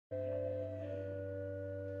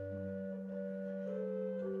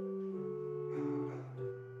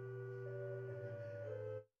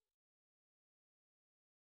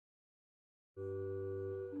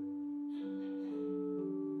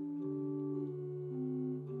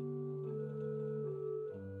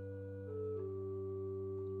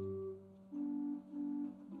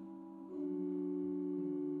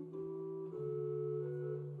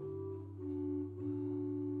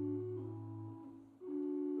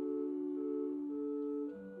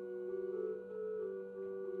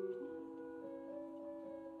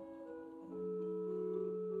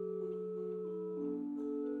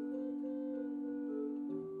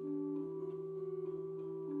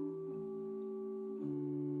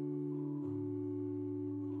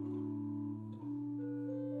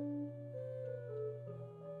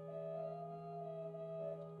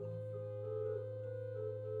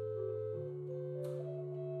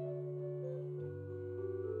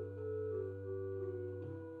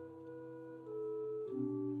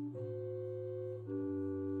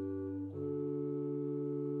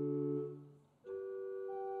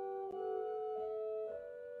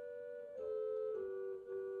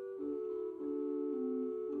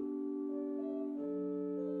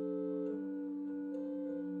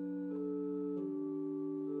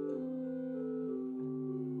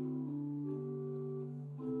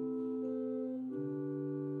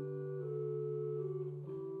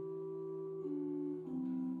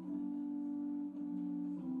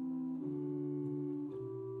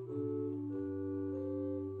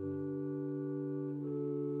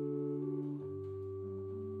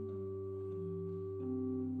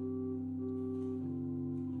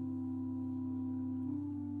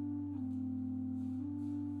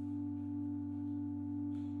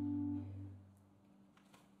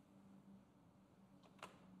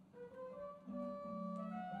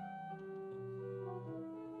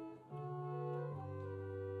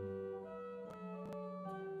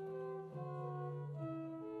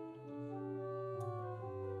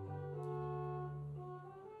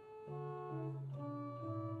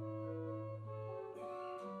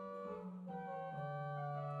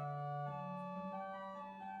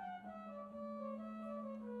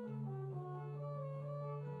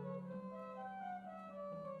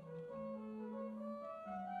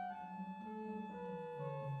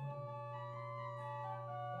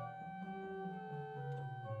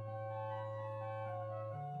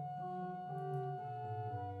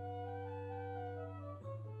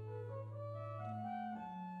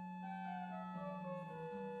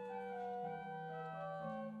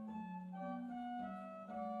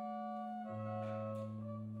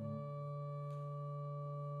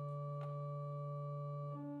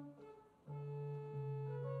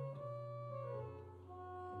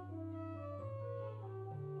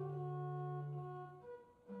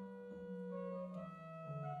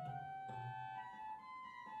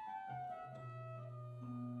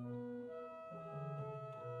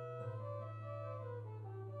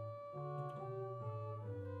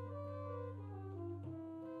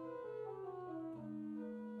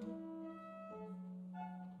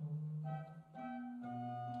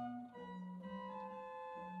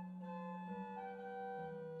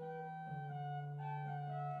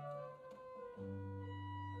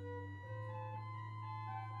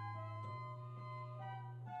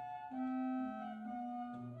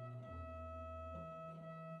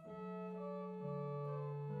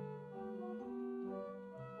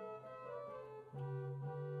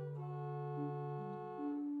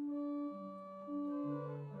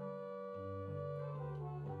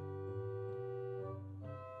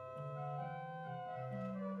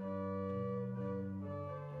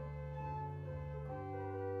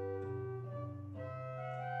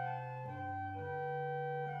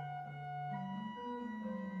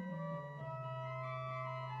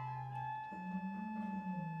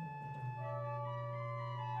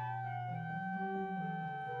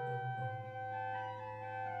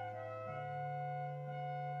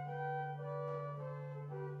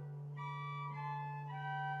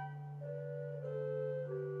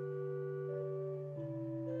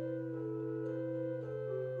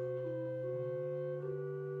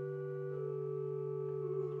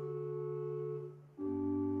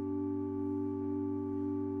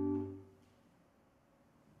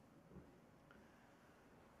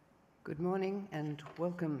Good morning and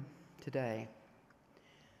welcome today.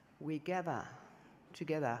 We gather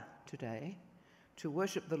together today to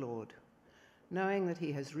worship the Lord, knowing that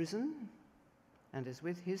he has risen and is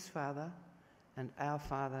with his Father and our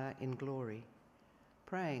Father in glory,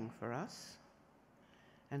 praying for us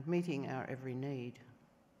and meeting our every need.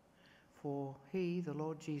 For he, the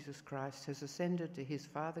Lord Jesus Christ, has ascended to his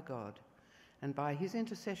Father God, and by his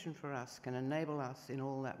intercession for us can enable us in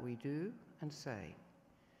all that we do and say.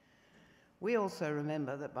 We also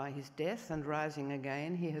remember that by his death and rising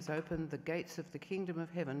again, he has opened the gates of the kingdom of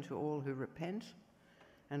heaven to all who repent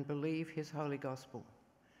and believe his holy gospel,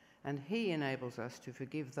 and he enables us to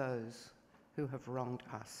forgive those who have wronged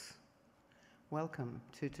us. Welcome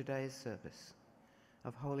to today's service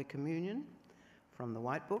of Holy Communion from the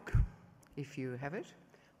White Book, if you have it,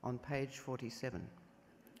 on page 47.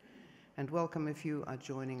 And welcome if you are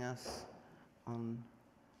joining us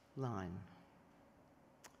online.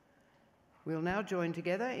 We'll now join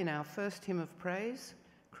together in our first hymn of praise,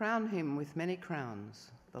 Crown him with many crowns,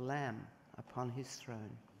 the Lamb upon his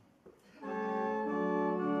throne. Throne.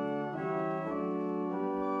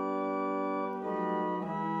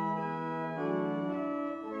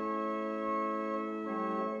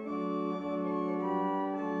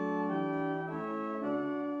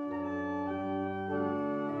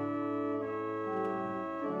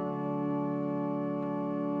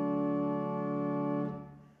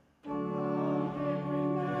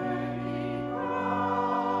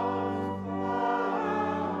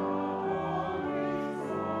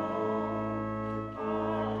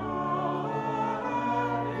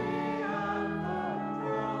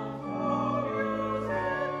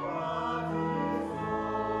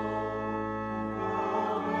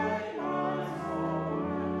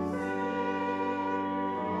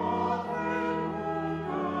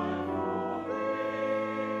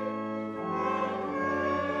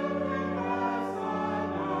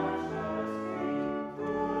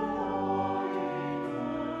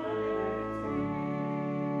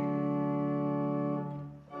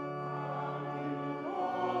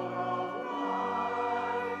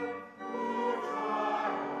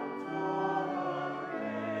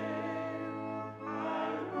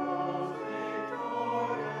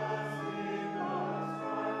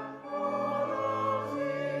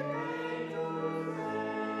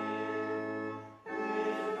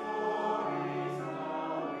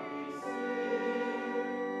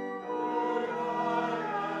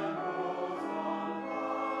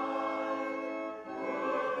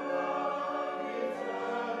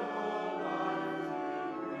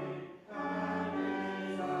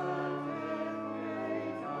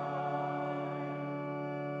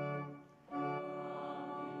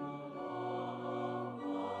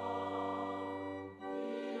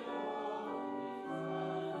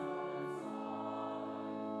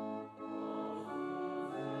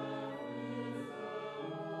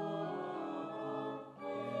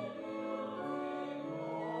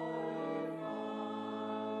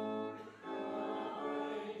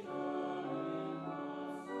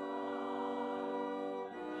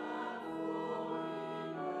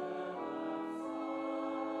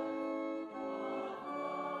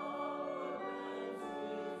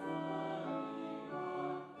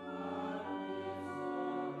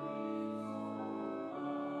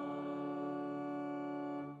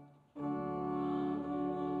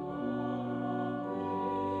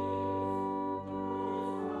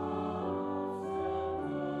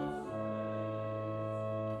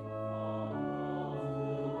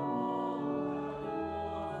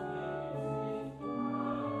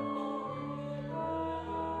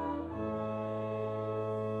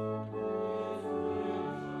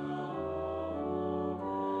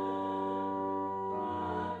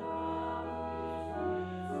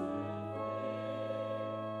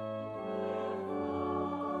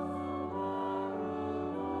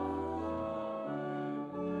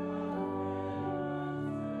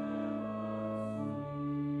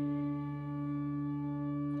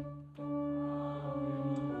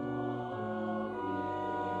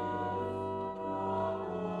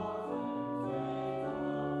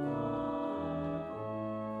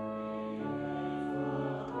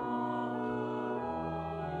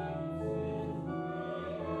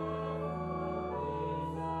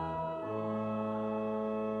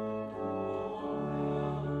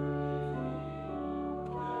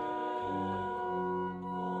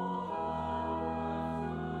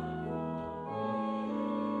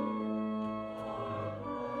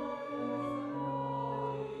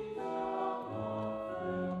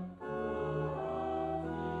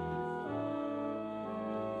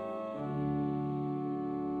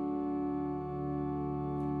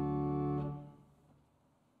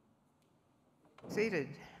 seated.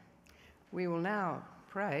 We will now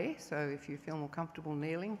pray, so if you feel more comfortable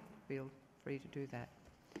kneeling, feel free to do that.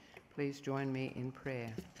 Please join me in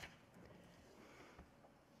prayer.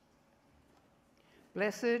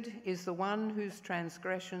 Blessed is the one whose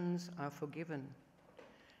transgressions are forgiven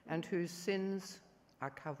and whose sins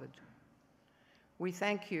are covered. We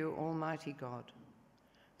thank you, Almighty God,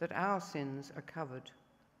 that our sins are covered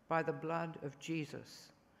by the blood of Jesus,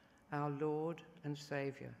 our Lord and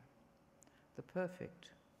Saviour, the perfect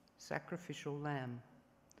sacrificial Lamb,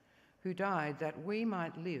 who died that we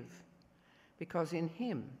might live, because in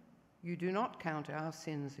him you do not count our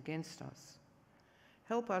sins against us.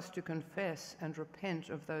 Help us to confess and repent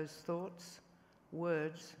of those thoughts,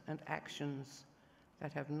 words, and actions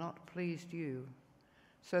that have not pleased you,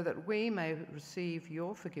 so that we may receive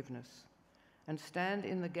your forgiveness and stand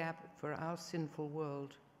in the gap for our sinful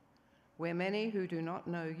world, where many who do not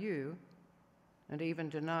know you and even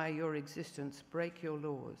deny your existence break your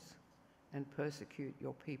laws and persecute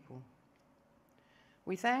your people.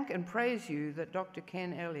 We thank and praise you that Dr.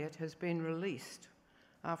 Ken Elliott has been released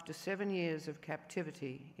after 7 years of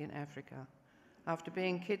captivity in Africa, after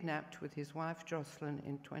being kidnapped with his wife Jocelyn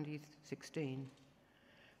in 2016.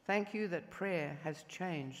 Thank you that prayer has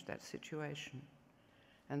changed that situation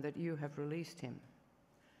and that you have released him.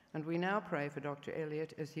 And we now pray for Dr.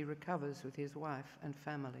 Elliott as he recovers with his wife and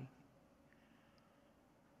family.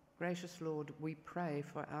 Gracious Lord, we pray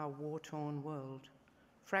for our war-torn world,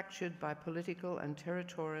 fractured by political and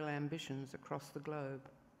territorial ambitions across the globe.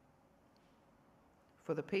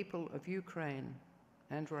 For the people of Ukraine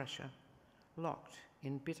and Russia, locked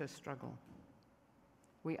in bitter struggle,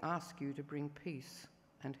 we ask you to bring peace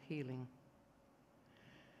and healing.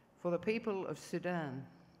 For the people of Sudan,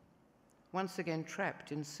 once again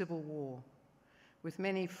trapped in civil war, with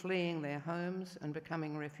many fleeing their homes and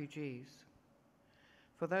becoming refugees.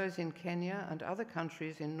 For those in Kenya and other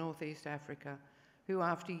countries in Northeast Africa who,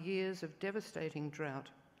 after years of devastating drought,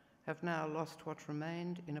 have now lost what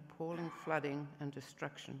remained in appalling flooding and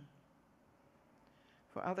destruction.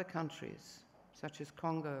 For other countries, such as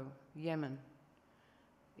Congo, Yemen,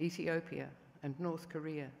 Ethiopia, and North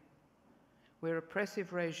Korea, where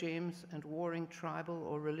oppressive regimes and warring tribal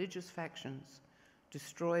or religious factions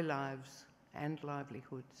destroy lives and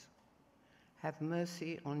livelihoods. Have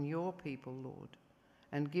mercy on your people, Lord,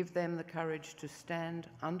 and give them the courage to stand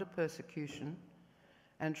under persecution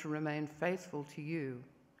and to remain faithful to you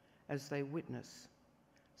as they witness,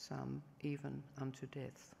 some even unto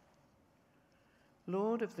death.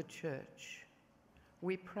 Lord of the Church,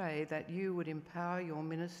 we pray that you would empower your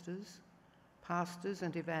ministers, pastors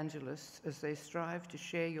and evangelists as they strive to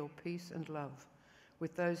share your peace and love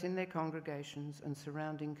with those in their congregations and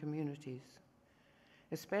surrounding communities.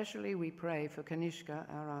 Especially we pray for Kanishka,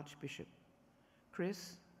 our Archbishop,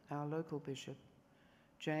 Chris, our local bishop,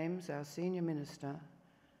 James, our senior minister,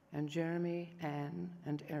 and Jeremy, Anne,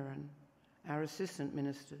 and Erin, our assistant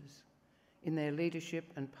ministers, in their leadership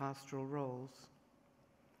and pastoral roles.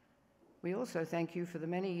 We also thank you for the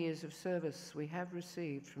many years of service we have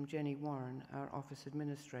received from Jenny Warren, our office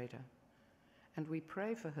administrator, and we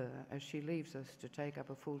pray for her as she leaves us to take up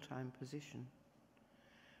a full-time position.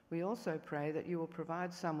 We also pray that you will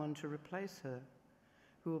provide someone to replace her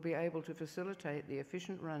who will be able to facilitate the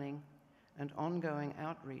efficient running and ongoing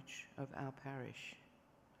outreach of our parish.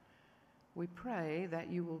 We pray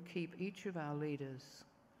that you will keep each of our leaders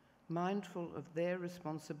mindful of their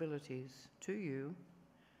responsibilities to you,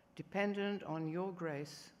 dependent on your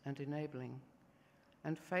grace and enabling,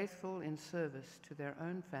 and faithful in service to their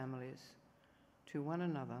own families, to one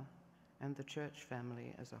another, and the church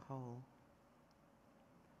family as a whole.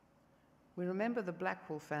 We remember the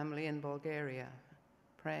Blackwell family in Bulgaria,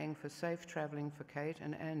 praying for safe travelling for Kate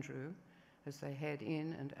and Andrew as they head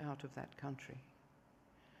in and out of that country.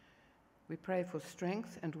 We pray for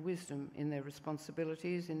strength and wisdom in their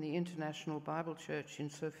responsibilities in the International Bible Church in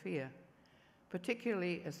Sofia,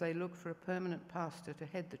 particularly as they look for a permanent pastor to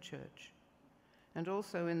head the church, and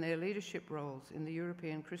also in their leadership roles in the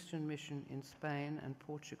European Christian Mission in Spain and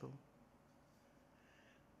Portugal.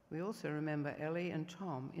 We also remember Ellie and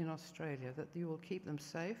Tom in Australia, that you will keep them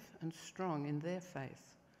safe and strong in their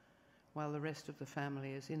faith while the rest of the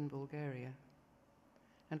family is in Bulgaria.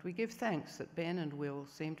 And we give thanks that Ben and Will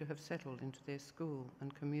seem to have settled into their school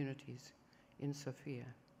and communities in Sofia.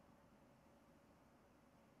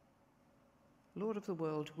 Lord of the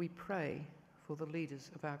world, we pray for the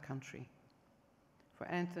leaders of our country, for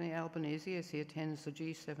Anthony Albanese as he attends the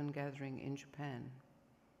G7 gathering in Japan,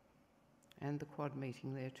 and the Quad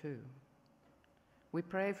meeting there too. We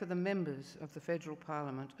pray for the members of the Federal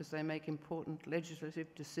Parliament as they make important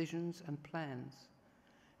legislative decisions and plans,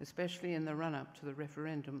 especially in the run-up to the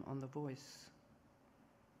referendum on the Voice.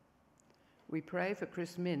 We pray for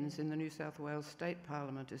Chris Minns in the New South Wales State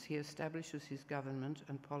Parliament as he establishes his government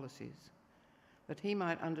and policies, that he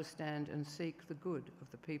might understand and seek the good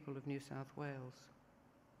of the people of New South Wales.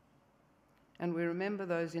 And we remember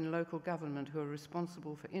those in local government who are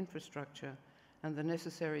responsible for infrastructure and the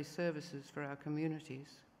necessary services for our communities.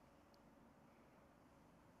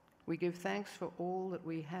 We give thanks for all that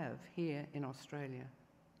we have here in Australia.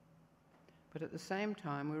 But at the same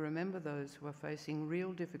time, we remember those who are facing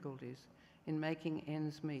real difficulties in making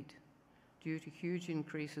ends meet due to huge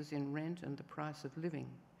increases in rent and the price of living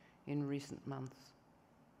in recent months.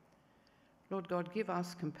 Lord God, give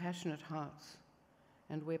us compassionate hearts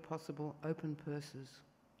and, where possible, open purses,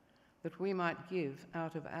 that we might give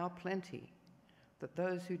out of our plenty, that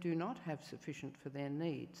those who do not have sufficient for their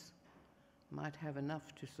needs might have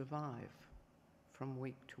enough to survive from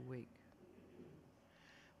week to week.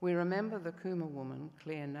 We remember the Cooma woman,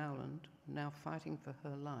 Claire Nowland, now fighting for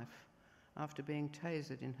her life after being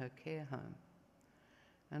tasered in her care home.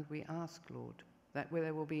 And we ask, Lord, that where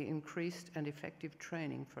there will be increased and effective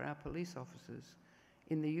training for our police officers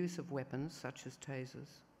in the use of weapons such as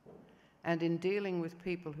tasers, and in dealing with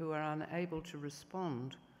people who are unable to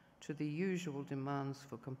respond to the usual demands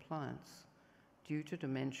for compliance due to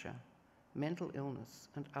dementia, mental illness,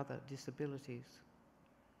 and other disabilities.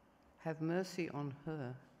 Have mercy on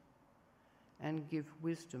her and give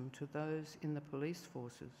wisdom to those in the police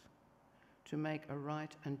forces to make a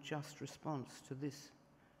right and just response to this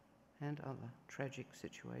and other tragic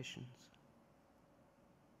situations.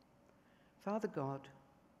 Father God,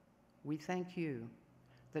 we thank you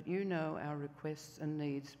that you know our requests and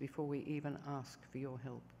needs before we even ask for your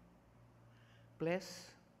help. Bless,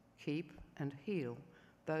 keep, and heal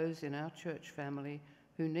those in our church family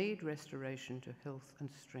who need restoration to health and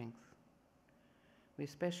strength. We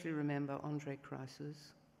especially remember Andre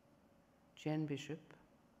Crisis, Jen Bishop,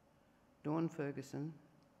 Dawn Ferguson,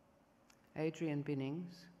 Adrian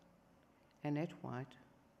Binnings, Annette White,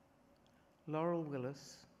 Laurel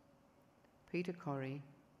Willis, Peter Corrie,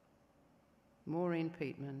 Maureen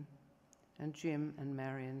Peatman, and Jim and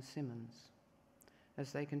Marion Simmons,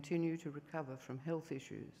 as they continue to recover from health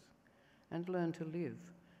issues and learn to live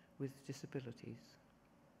with disabilities.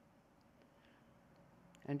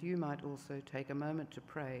 And you might also take a moment to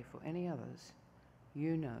pray for any others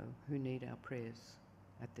you know who need our prayers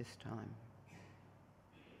at this time.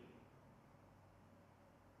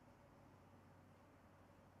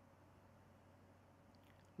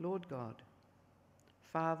 Lord God,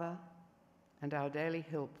 Father, and our daily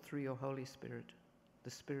help through your Holy Spirit,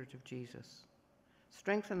 the Spirit of Jesus,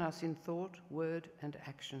 strengthen us in thought, word, and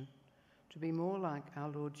action to be more like our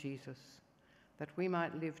Lord Jesus, that we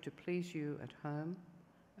might live to please you at home,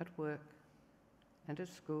 at work, and at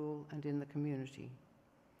school, and in the community.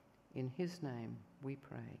 In his name we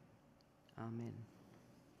pray. Amen.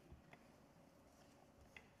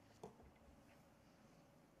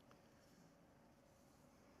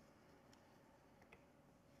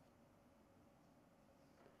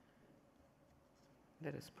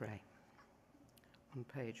 Let us pray. On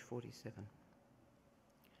page 47.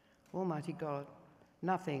 Almighty God,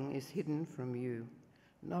 nothing is hidden from you,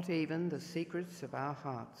 not even the secrets of our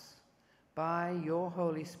hearts. By your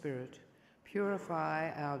Holy Spirit,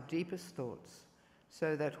 purify our deepest thoughts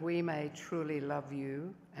so that we may truly love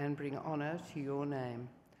you and bring honour to your name.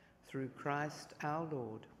 Through Christ our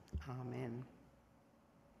Lord. Amen.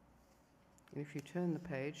 If you turn the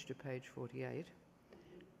page to page 48,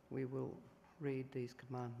 we will read these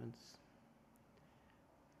commandments.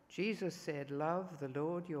 Jesus said, "Love the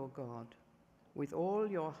Lord your God with all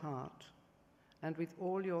your heart and with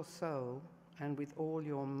all your soul and with all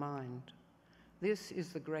your mind. This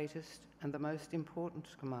is the greatest and the most important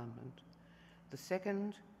commandment. The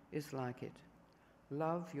second is like it.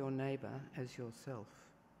 Love your neighbour as yourself.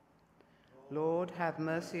 Lord, have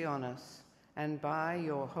mercy on us, and by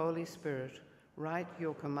your Holy Spirit, write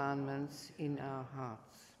your commandments in our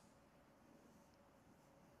hearts."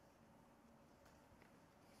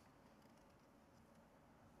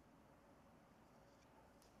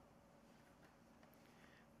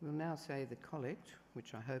 We'll now say the collect,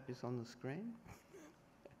 which I hope is on the screen.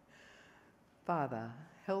 Father,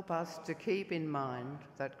 help us to keep in mind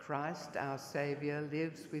that Christ our Saviour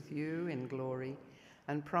lives with you in glory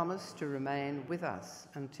and promised to remain with us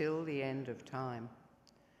until the end of time.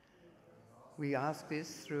 We ask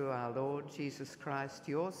this through our Lord Jesus Christ,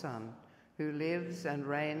 your Son, who lives and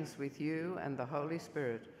reigns with you and the Holy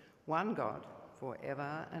Spirit, one God,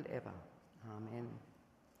 forever and ever. Amen.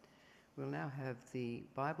 We'll now have the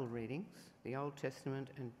Bible readings, the Old Testament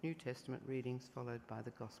and New Testament readings, followed by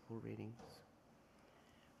the Gospel readings.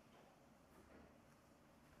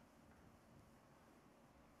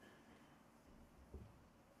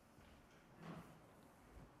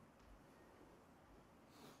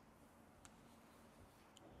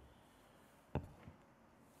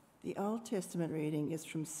 The Old Testament reading is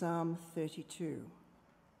from Psalm 32.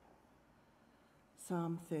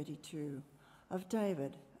 Psalm 32 of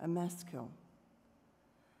David, a Maskil.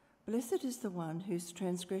 Blessed is the one whose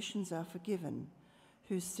transgressions are forgiven,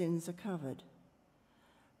 whose sins are covered.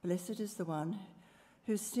 Blessed is the one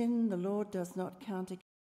whose sin the Lord does not count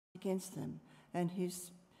against them, and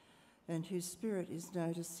whose spirit is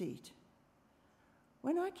no deceit.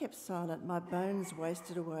 When I kept silent, my bones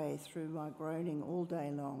wasted away through my groaning all day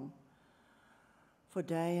long. For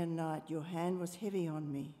day and night your hand was heavy on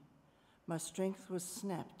me. My strength was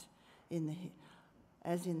snapped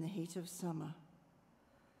as in the heat of summer.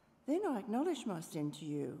 Then I acknowledged my sin to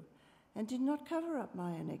you, and did not cover up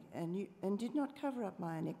my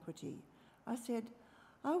iniquity. I said,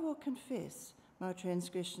 I will confess my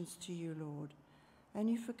transgressions to you, Lord, and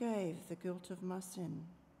you forgave the guilt of my sin.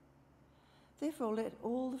 Therefore let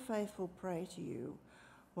all the faithful pray to you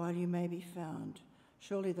while you may be found.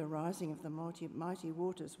 Surely the rising of the mighty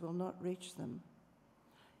waters will not reach them.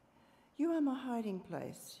 You are my hiding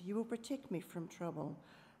place. You will protect me from trouble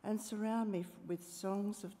and surround me with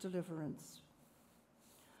songs of deliverance.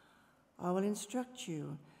 I will instruct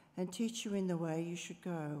you and teach you in the way you should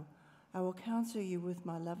go. I will counsel you with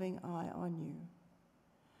my loving eye on you.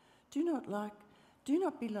 Do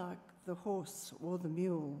not be like the horse or the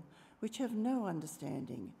mule, which have no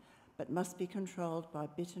understanding, but must be controlled by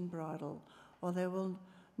bit and bridle, or they will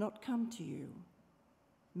not come to you.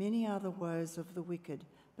 Many are the woes of the wicked,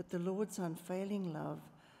 but the Lord's unfailing love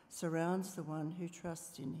surrounds the one who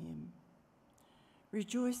trusts in him.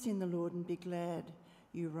 Rejoice in the Lord and be glad,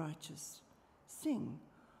 you righteous. Sing,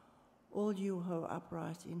 all you who are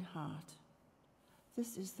upright in heart.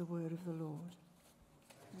 This is the word of the Lord.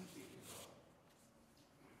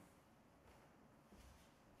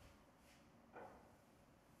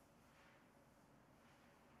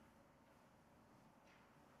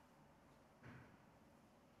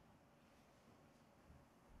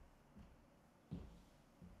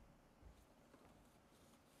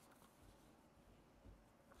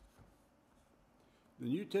 The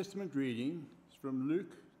New Testament reading is from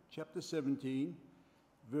Luke chapter 17,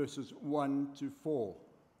 verses 1 to 4.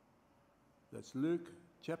 That's Luke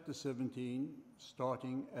chapter 17,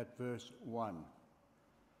 starting at verse 1.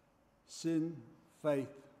 Sin, faith,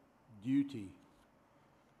 duty.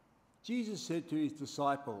 Jesus said to his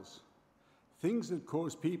disciples, "Things that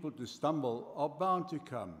cause people to stumble are bound to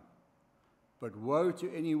come, but woe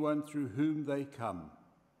to anyone through whom they come.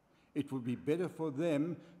 It would be better for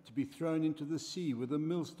them to be thrown into the sea with a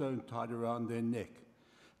millstone tied around their neck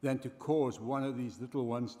than to cause one of these little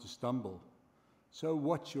ones to stumble. So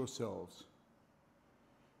watch yourselves.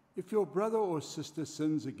 If your brother or sister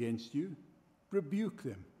sins against you, rebuke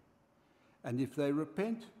them. And if they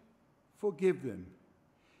repent, forgive them.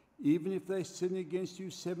 Even if they sin against you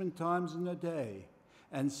 7 times in a day,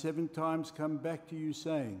 and 7 times come back to you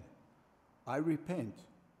saying, 'I repent,'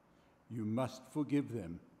 you must forgive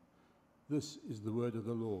them." This is the word of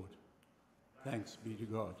the Lord. Thanks be to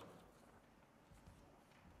God.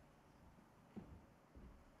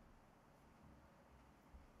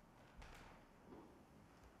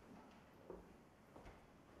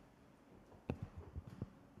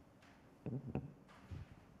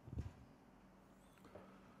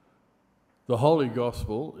 The Holy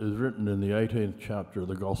Gospel is written in the 18th chapter of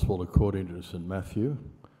the Gospel according to St. Matthew,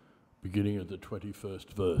 beginning at the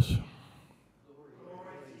 21st verse.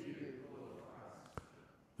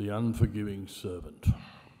 The unforgiving servant.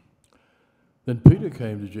 Then Peter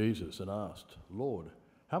came to Jesus and asked, "Lord,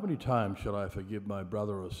 how many times shall I forgive my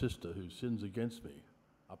brother or sister who sins against me?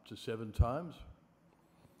 Up to 7 times?"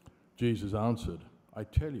 Jesus answered, "I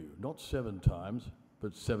tell you, not 7 times,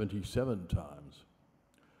 but 77 times.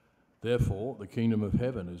 Therefore, the kingdom of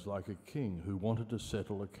heaven is like a king who wanted to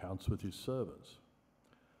settle accounts with his servants.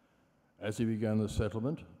 As he began the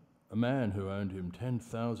settlement, a man who owed him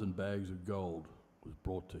 10,000 bags of gold was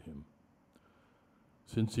brought to him.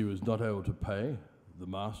 Since he was not able to pay, the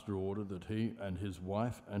master ordered that he and his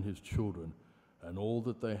wife and his children and all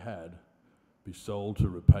that they had be sold to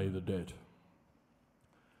repay the debt.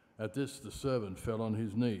 At this, the servant fell on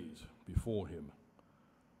his knees before him.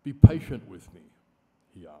 'Be patient with me,'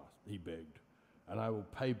 he begged, 'and I will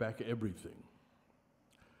pay back everything.'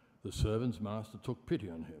 The servant's master took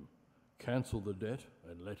pity on him, cancelled the debt,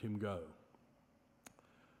 and let him go.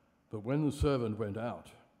 But when the servant went out,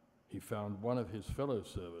 he found one of his fellow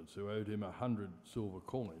servants who owed him 100 silver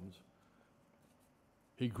coins.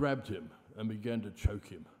 He grabbed him and began to choke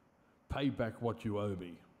him. "Pay back what you owe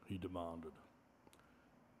me," he demanded.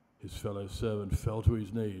 His fellow servant fell to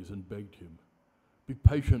his knees and begged him, "Be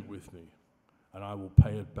patient with me, and I will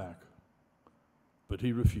pay it back." But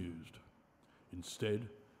he refused. Instead,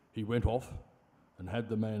 he went off and had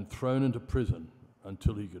the man thrown into prison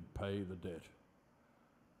until he could pay the debt.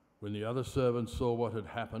 When the other servants saw what had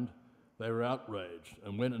happened, they were outraged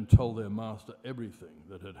and went and told their master everything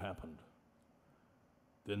that had happened.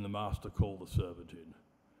 Then the master called the servant in.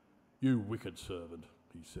 "You wicked servant,"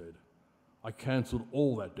 he said, "I cancelled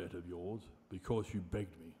all that debt of yours because you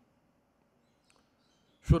begged me.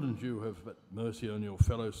 Shouldn't you have had mercy on your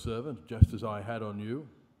fellow servant just as I had on you?"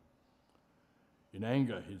 In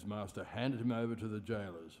anger, his master handed him over to the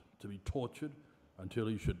jailers to be tortured until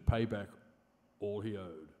he should pay back all he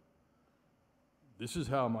owed. This is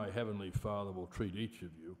how my heavenly Father will treat each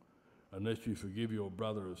of you unless you forgive your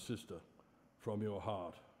brother or sister from your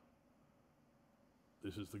heart.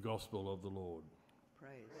 This is the gospel of the Lord.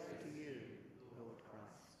 Praise to you, Lord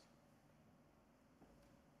Christ.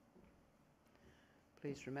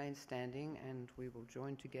 Please remain standing and we will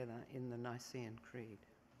join together in the Nicene Creed,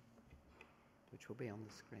 which will be on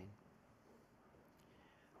the screen.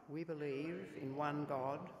 We believe in one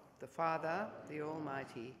God, the Father, the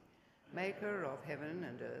Almighty, maker of heaven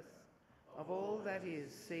and earth, of all that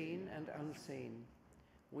is seen and unseen.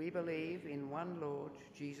 We believe in one Lord,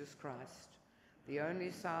 Jesus Christ, the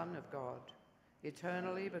only Son of God,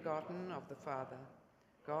 eternally begotten of the Father,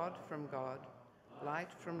 God from God,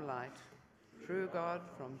 light from light, true God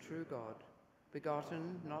from true God,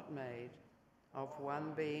 begotten, not made, of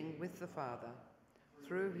one being with the Father.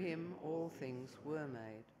 Through him all things were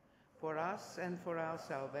made. For us and for our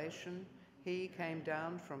salvation he came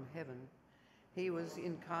down from heaven. He was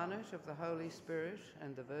incarnate of the Holy Spirit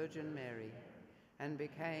and the Virgin Mary, and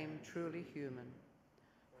became truly human.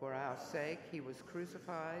 For our sake he was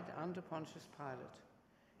crucified under Pontius Pilate.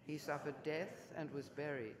 He suffered death and was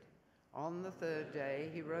buried. On the third day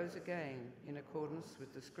he rose again in accordance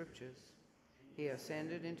with the Scriptures. He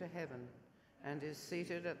ascended into heaven and is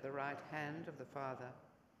seated at the right hand of the Father.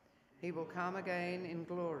 He will come again in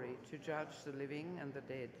glory to judge the living and the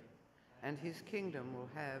dead, and his kingdom will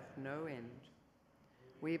have no end.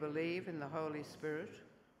 We believe in the Holy Spirit,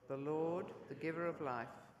 the Lord, the giver of life,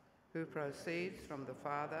 who proceeds from the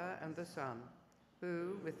Father and the Son,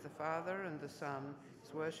 who, with the Father and the Son,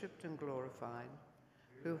 is worshipped and glorified,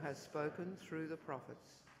 who has spoken through the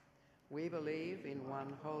prophets. We believe in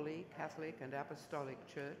one holy, Catholic and Apostolic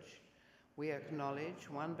Church. We acknowledge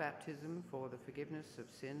one baptism for the forgiveness of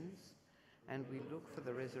sins, and we look for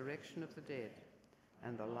the resurrection of the dead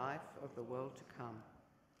and the life of the world to come.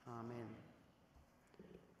 Amen.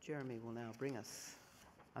 Jeremy will now bring us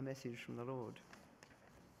a message from the Lord.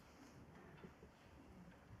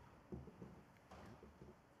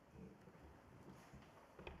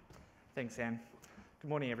 Thanks, Anne. Good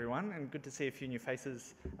morning, everyone, and good to see a few new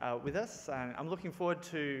faces with us. I'm looking forward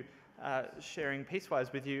to sharing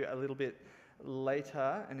Peacewise with you a little bit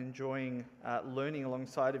later and enjoying learning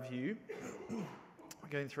alongside of you. We're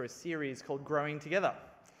going through a series called Growing Together.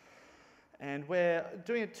 And we're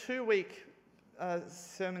doing a 2-week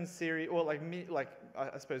sermon series, or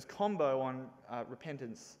I suppose combo on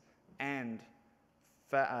repentance and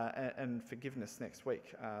forgiveness next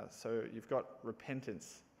week. So you've got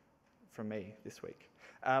repentance from me this week.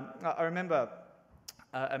 I remember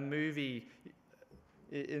a movie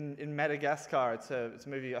in Madagascar. It's a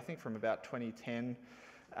movie, I think, from about 2010.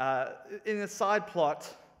 In the side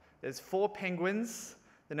plot, there's 4 penguins.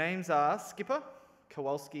 The names are Skipper,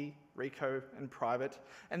 Kowalski, Rico, and Private.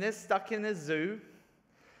 And they're stuck in a zoo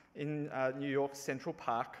in New York's Central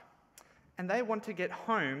Park. And they want to get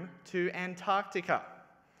home to Antarctica.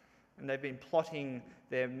 And they've been plotting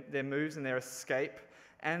their moves and their escape.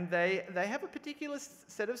 And they have a particular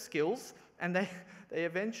set of skills, and they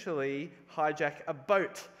eventually hijack a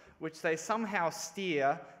boat, which they somehow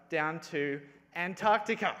steer down to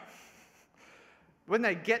Antarctica. When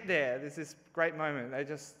they get there, there's this great moment. They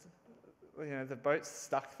just, the boat's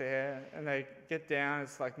stuck there, and they get down,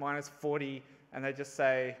 it's like minus 40, and they just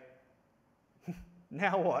say,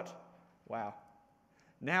 now what? Wow.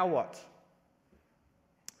 Now what?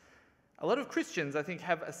 A lot of Christians, I think,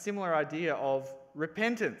 have a similar idea of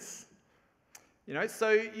repentance.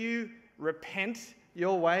 So you repent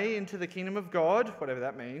your way into the kingdom of God, whatever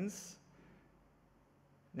that means.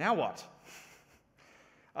 Now what?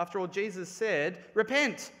 After all, Jesus said,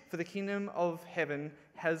 repent, for the kingdom of heaven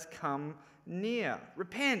has come near.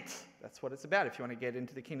 Repent. That's what it's about if you want to get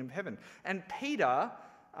into the kingdom of heaven. And Peter,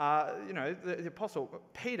 the apostle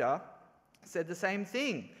Peter, said the same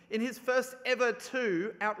thing. In his first ever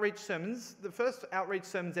 2 outreach sermons, the first outreach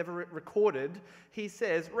sermons ever recorded, he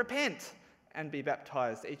says, repent and be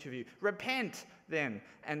baptized, each of you. Repent then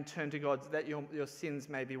and turn to God so that your sins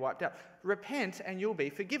may be wiped out. Repent and you'll be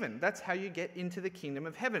forgiven. That's how you get into the kingdom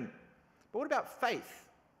of heaven. But what about faith?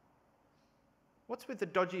 What's with the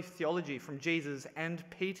dodgy theology from Jesus and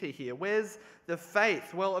Peter here? Where's the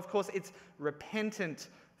faith? Well, of course, it's repentant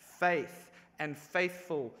faith and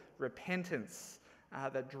faithful repentance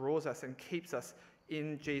that draws us and keeps us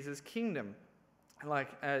in Jesus' kingdom. Like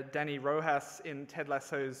Danny Rojas in Ted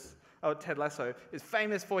Lasso is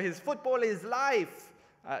famous for his football is life.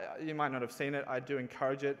 You might not have seen it. I do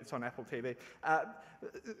encourage it. It's on Apple TV.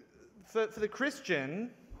 For the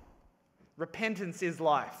Christian, repentance is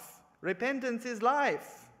life. Repentance is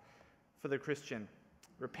life for the Christian.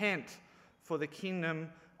 Repent, for the kingdom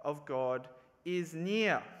of God is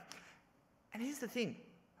near. And here's the thing.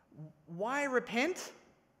 Why repent?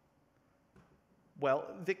 Well,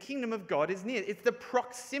 the kingdom of God is near. It's the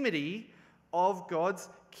proximity of God's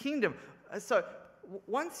kingdom. So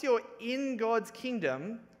once you're in God's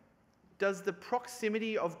kingdom, does the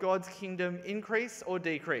proximity of God's kingdom increase or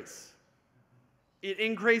decrease? It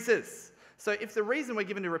increases. So if the reason we're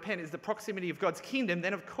given to repent is the proximity of God's kingdom,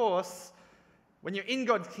 then of course, when you're in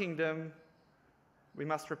God's kingdom, we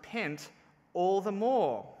must repent all the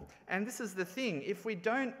more. And this is the thing. If we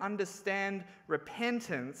don't understand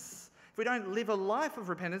repentance, if we don't live a life of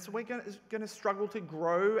repentance, we're going to struggle to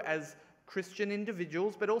grow as Christian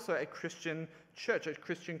individuals, but also a Christian church, a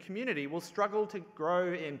Christian community. We'll struggle to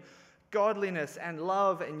grow in godliness and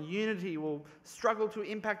love and unity. Will struggle to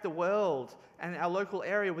impact the world and our local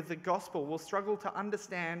area with the gospel. We'll struggle to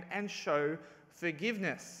understand and show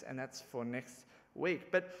forgiveness, and that's for next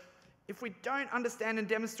week. But if we don't understand and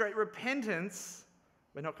demonstrate repentance,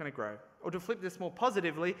 we're not going to grow. Or to flip this more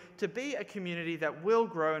positively, to be a community that will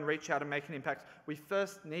grow and reach out and make an impact, we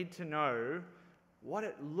first need to know what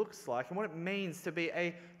it looks like and what it means to be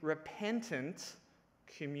a repentant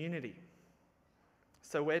community.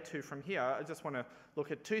 So where to from here? I just want to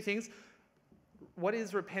look at 2 things. What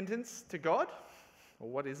is repentance to God? Or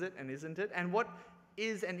what is it and isn't it? And what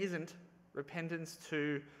is and isn't repentance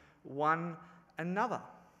to one another?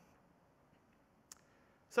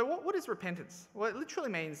 So what is repentance? Well, it literally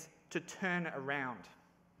means to turn around,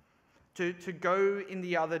 to go in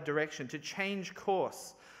the other direction, to change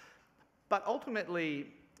course. But ultimately,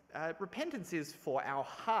 repentance is for our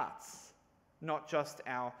hearts, not just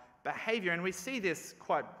our behavior. And we see this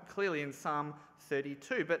quite clearly in Psalm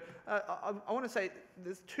 32. But I want to say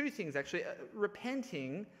there's 2 things actually.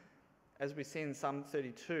 Repenting, as we see in Psalm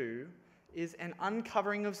 32, is an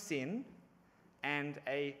uncovering of sin and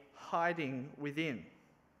a hiding within.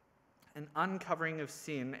 An uncovering of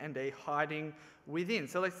sin and a hiding within.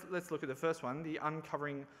 So let's look at the first one, the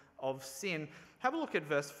uncovering of sin. Have a look at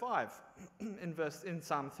verse 5 in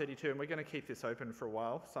Psalm 32, and we're going to keep this open for a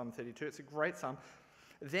while. Psalm 32, it's a great psalm.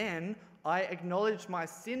 Then I acknowledged my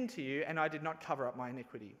sin to you, and I did not cover up my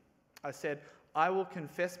iniquity. I said, I will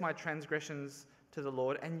confess my transgressions to the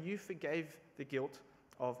Lord, and you forgave the guilt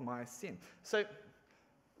of my sin. So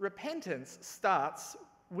repentance starts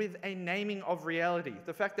with a naming of reality,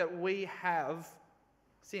 the fact that we have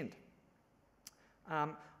sinned.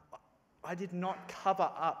 I did not cover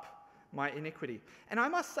up my iniquity. And I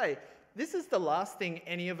must say, this is the last thing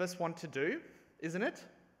any of us want to do, isn't it?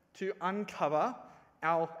 To uncover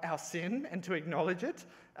our sin and to acknowledge it.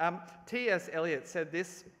 T.S. Eliot said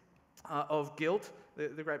this of guilt,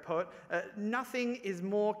 the great poet, nothing is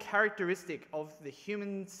more characteristic of the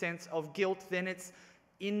human sense of guilt than its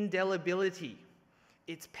indelibility,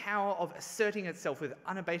 its power of asserting itself with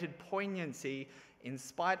unabated poignancy in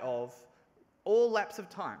spite of all lapse of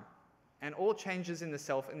time and all changes in the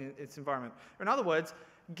self and its environment. In other words,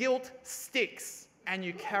 guilt sticks and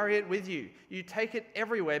you carry it with you. You take it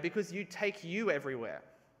everywhere because you take you everywhere.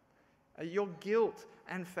 Your guilt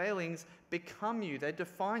and failings become you. They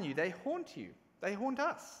define you. They haunt you. They haunt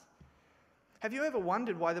us. Have you ever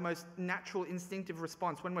wondered why the most natural instinctive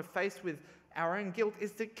response when we're faced with our own guilt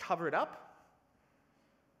is to cover it up?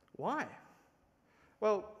 Why?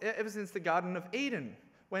 Well, ever since the Garden of Eden,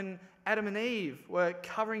 when Adam and Eve were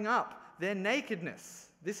covering up their nakedness,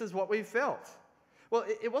 this is what we felt. Well,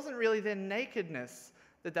 it wasn't really their nakedness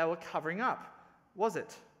that they were covering up, was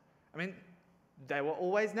it? I mean, they were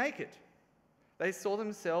always naked. They saw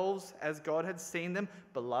themselves as God had seen them,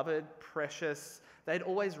 beloved, precious. They'd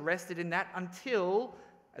always rested in that until,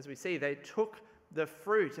 as we see, they took the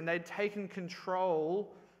fruit and they'd taken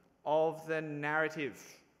control of the narrative.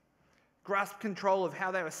 grasped control of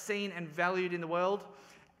how they were seen and valued in the world.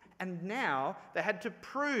 And now they had to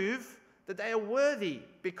prove that they are worthy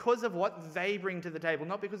because of what they bring to the table,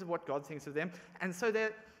 not because of what God thinks of them. And so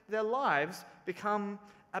their lives become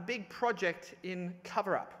a big project in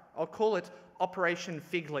cover-up. I'll call it Operation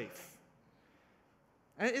Fig Leaf.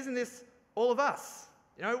 And isn't this all of us?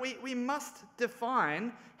 You know, we must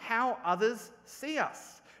define how others see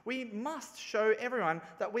us. We must show everyone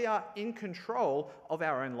that we are in control of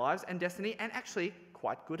our own lives and destiny, and actually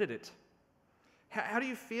quite good at it. How do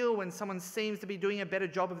you feel when someone seems to be doing a better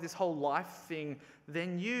job of this whole life thing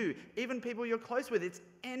than you? Even people you're close with. It's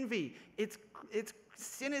envy, it's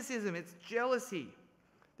cynicism, it's jealousy.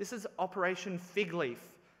 This is Operation Fig Leaf.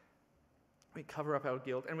 We cover up our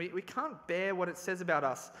guilt, and we can't bear what it says about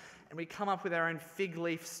us. And we come up with our own fig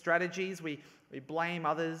leaf strategies. We blame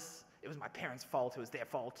others. It was my parents' fault. It was their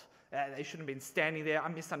fault. They shouldn't have been standing there. I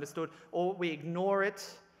misunderstood. Or we ignore it.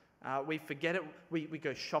 We forget it. We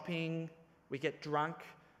go shopping. We get drunk.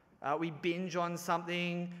 We binge on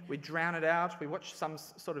something. We drown it out. We watch some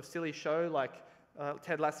sort of silly show like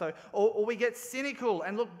Ted Lasso. Or we get cynical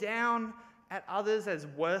and look down at others as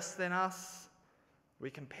worse than us. We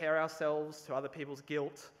compare ourselves to other people's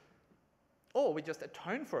guilt. Or we just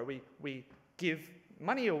atone for it. We give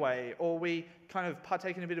money away, or we kind of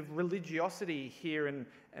partake in a bit of religiosity here and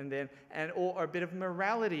then, or a bit of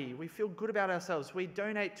morality. We feel good about ourselves. We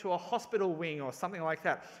donate to a hospital wing or something like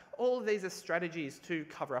that. All of these are strategies to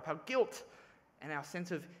cover up our guilt and our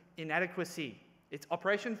sense of inadequacy. It's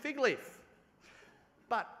Operation Fig Leaf.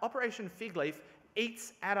 But Operation Fig Leaf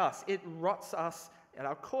eats at us. It rots us at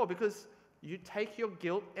our core because you take your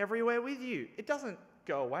guilt everywhere with you. It doesn't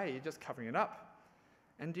go away. You're just covering it up.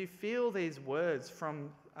 And do you feel these words from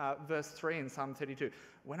verse 3 in Psalm 32?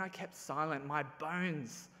 When I kept silent, my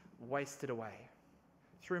bones wasted away.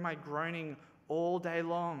 Through my groaning all day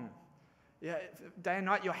long. Yeah, day and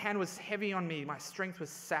night, your hand was heavy on me. My strength was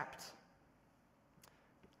sapped.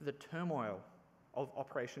 The turmoil of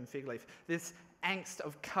Operation Fig Leaf. This angst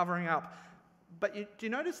of covering up. But do you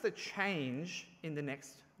notice the change in the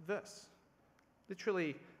next verse?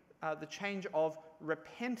 Literally, the change of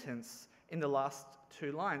repentance in the last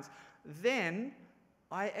two lines. Then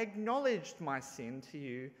I acknowledged my sin to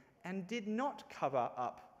you and did not cover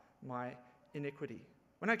up my iniquity.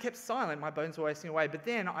 When I kept silent, my bones were wasting away, but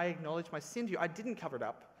then I acknowledged my sin to you. I didn't cover it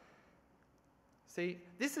up. See,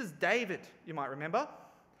 this is David, you might remember.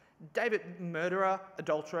 David, murderer,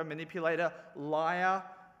 adulterer, manipulator, liar,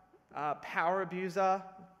 power abuser,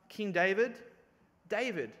 King David.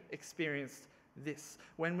 David experienced this.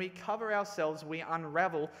 When we cover ourselves, we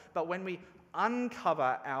unravel, but when we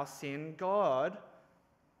uncover our sin, God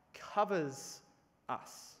covers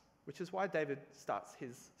us, which is why David starts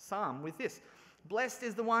his psalm with this. Blessed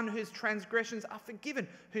is the one whose transgressions are forgiven,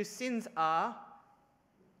 whose sins are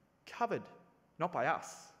covered, not by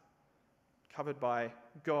us, covered by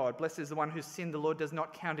God. Blessed is the one whose sin the Lord does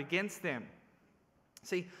not count against them.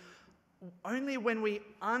 See, only when we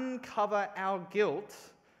uncover our guilt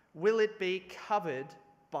will it be covered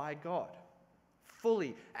by God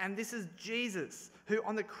fully. And this is Jesus, who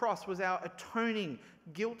on the cross was our atoning,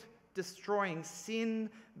 guilt-destroying,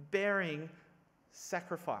 sin-bearing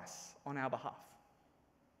sacrifice on our behalf.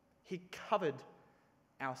 He covered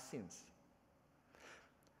our sins.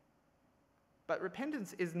 But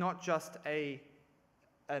repentance is not just an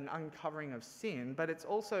uncovering of sin, but it's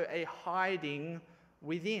also a hiding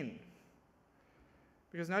within.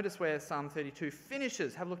 Because notice where Psalm 32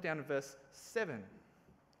 finishes. Have a look down at verse 7.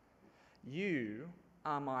 You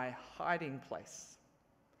are my hiding place.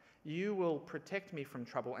 You will protect me from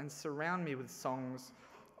trouble and surround me with songs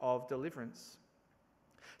of deliverance.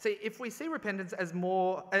 See, if we see repentance as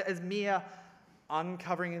mere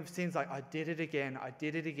uncovering of sins, like I did it again, I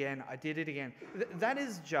did it again, I did it again, that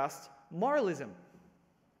is just moralism.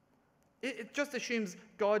 It just assumes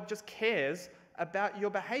God just cares about your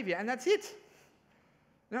behavior, and that's it.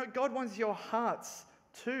 No, God wants your hearts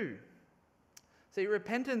too. See,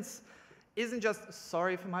 repentance isn't just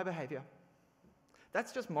sorry for my behavior.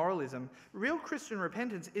 That's just moralism. Real Christian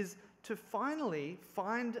repentance is to finally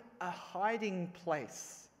find a hiding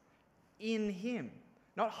place in Him.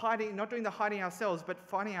 Not doing the hiding ourselves, but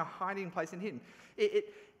finding our hiding place in Him.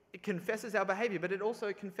 It confesses our behavior, but it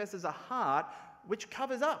also confesses a heart which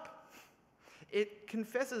covers up. It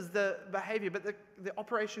confesses the behavior, but the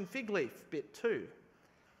Operation Fig Leaf bit too.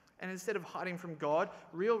 And instead of hiding from God,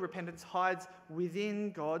 real repentance hides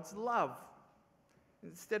within God's love.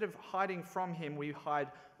 Instead of hiding from Him, we hide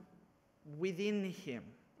within Him.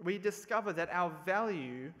 We discover that our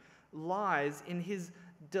value lies in His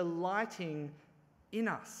delighting in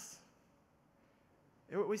us.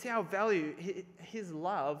 We see our value, his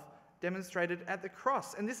love demonstrated at the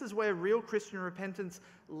cross. And this is where real Christian repentance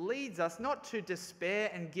leads us, not to despair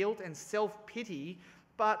and guilt and self-pity,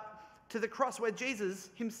 but to the cross where Jesus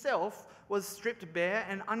himself was stripped bare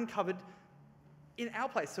and uncovered in our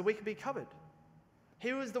place so we could be covered.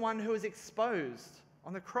 He was the one who was exposed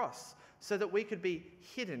on the cross so that we could be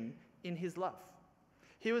hidden in his love.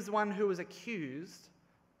 He was the one who was accused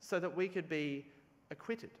so that we could be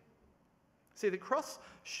acquitted. See, the cross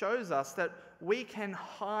shows us that we can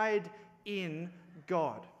hide in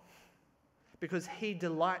God because he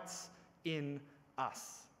delights in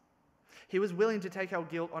us. He was willing to take our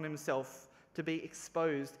guilt on himself to be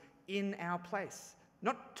exposed in our place,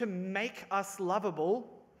 not to make us lovable,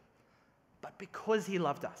 but because he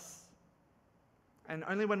loved us. And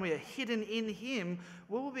only when we are hidden in him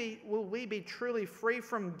will we be truly free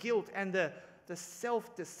from guilt and the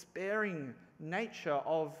self-despairing nature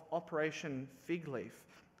of Operation Fig Leaf,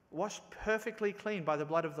 washed perfectly clean by the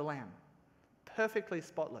blood of the Lamb, perfectly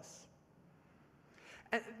spotless.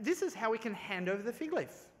 And this is how we can hand over the fig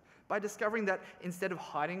leaf, by discovering that instead of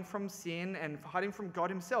hiding from sin and hiding from God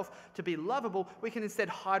himself to be lovable, we can instead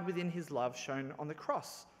hide within his love shown on the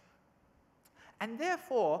cross. And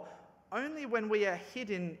therefore, only when we are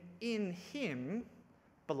hidden in him,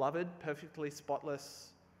 beloved, perfectly spotless,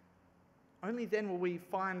 only then will we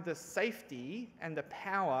find the safety and the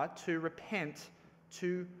power to repent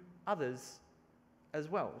to others as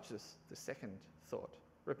well, which is the second thought.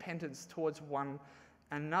 Repentance towards one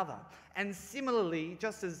another. And similarly,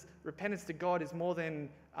 just as repentance to God is more than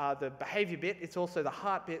the behavior bit, it's also the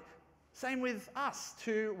heart bit. Same with us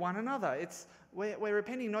to one another. We're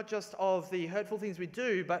repenting not just of the hurtful things we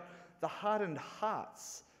do, but the hardened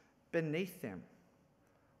hearts beneath them.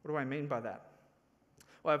 What do I mean by that?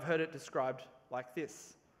 Well, I've heard it described like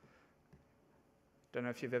this. Don't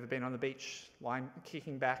know if you've ever been on the beach, lying,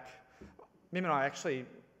 kicking back. Mim and I actually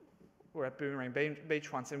were at Boomerang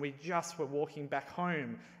Beach once, and we just were walking back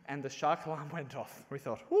home, and the shark alarm went off. We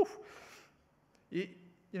thought, whew.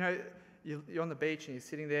 You're on the beach, and you're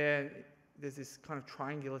sitting there, and there's this kind of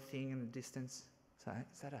triangular thing in the distance. So,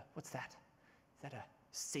 what's that? Is that a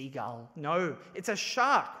seagull? No, it's a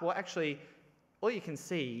shark. Well, actually, all you can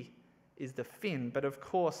see is the fin, but of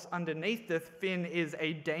course, underneath the fin is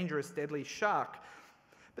a dangerous, deadly shark.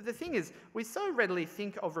 But the thing is, we so readily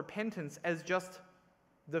think of repentance as just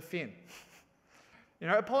the fin.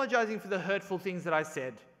 Apologizing for the hurtful things that I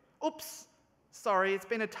said. Oops, sorry, it's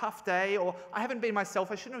been a tough day, or I haven't been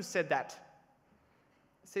myself, I shouldn't have said that.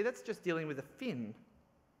 See, that's just dealing with the fin.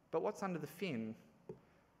 But what's under the fin?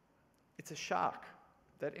 It's a shark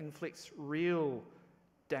that inflicts real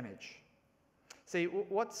damage. See,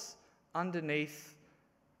 what's underneath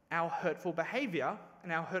our hurtful behavior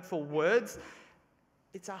and our hurtful words?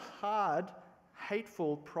 It's a hard,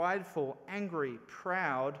 hateful, prideful, angry,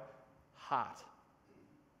 proud heart.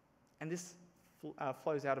 And this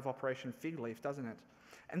flows out of Operation Fig Leaf, doesn't it?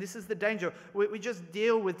 And this is the danger. We just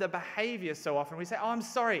deal with the behavior so often. We say, oh, I'm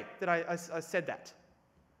sorry that I said that,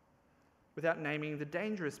 without naming the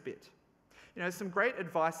dangerous bit. Some great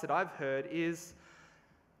advice that I've heard is,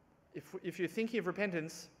 if you're thinking of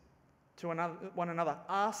repentance to one another,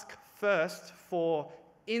 ask first for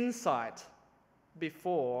insight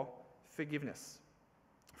before forgiveness.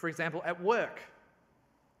 For example, at work,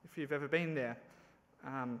 if you've ever been there,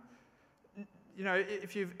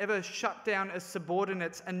 if you've ever shut down a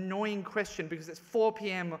subordinate's annoying question because it's 4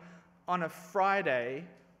 p.m. on a Friday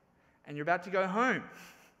and you're about to go home,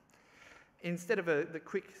 instead of the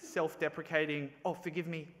quick self-deprecating, oh, forgive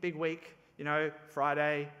me, big week,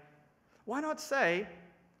 Friday, why not say,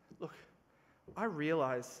 look, I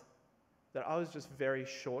realize that I was just very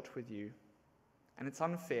short with you and it's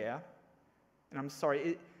unfair and I'm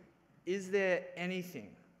sorry. Is there anything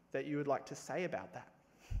that you would like to say about that?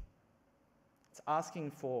 It's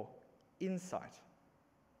asking for insight.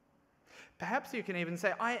 Perhaps you can even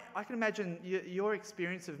say, I can imagine your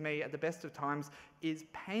experience of me at the best of times is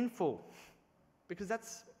painful because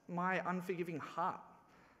that's my unforgiving heart.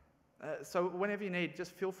 So whenever you need,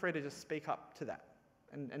 just feel free to just speak up to that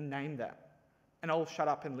and name that. And I'll shut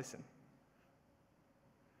up and listen.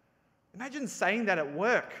 Imagine saying that at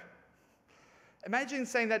work. Imagine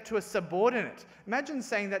saying that to a subordinate. Imagine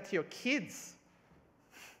saying that to your kids.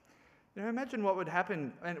 Imagine what would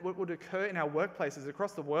happen and what would occur in our workplaces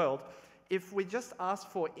across the world if we just asked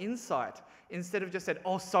for insight instead of just said,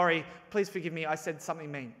 oh, sorry, please forgive me, I said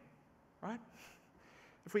something mean. Right?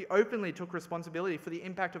 If we openly took responsibility for the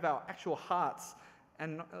impact of our actual hearts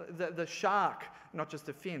and the shark, not just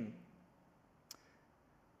the fin.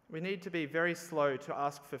 We need to be very slow to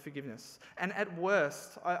ask for forgiveness. And at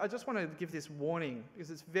worst, I just want to give this warning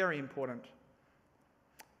because it's very important.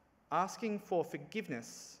 Asking for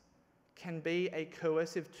forgiveness can be a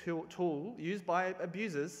coercive tool used by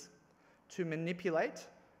abusers to manipulate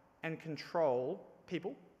and control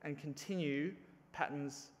people and continue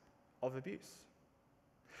patterns of abuse.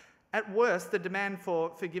 At worst, the demand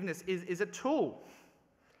for forgiveness is a tool.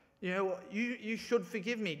 You should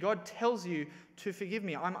forgive me. God tells you to forgive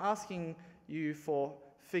me. I'm asking you for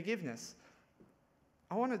forgiveness.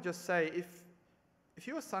 I want to just say, if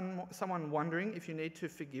you are someone wondering if you need to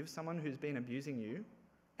forgive someone who's been abusing you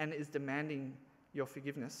and is demanding your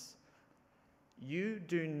forgiveness, you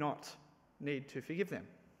do not need to forgive them.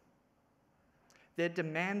 Their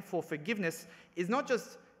demand for forgiveness is not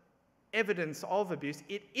just evidence of abuse,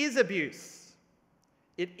 it is abuse.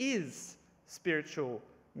 It is spiritual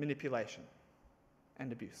manipulation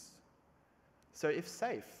and abuse. So if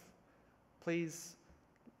safe, please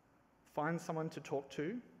find someone to talk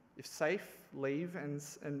to. If safe, leave and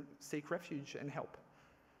seek refuge and help.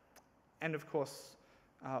 And of course,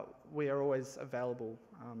 we are always available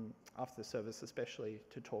after the service, especially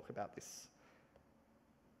to talk about this.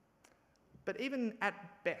 But even at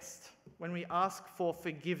best, when we ask for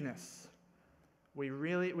forgiveness, we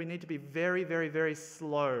need to be very, very, very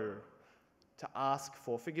slow to ask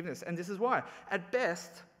for forgiveness. And this is why. At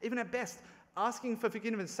best, even at best, asking for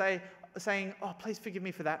forgiveness, saying, oh, please forgive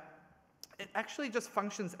me for that, it actually just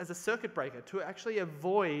functions as a circuit breaker to actually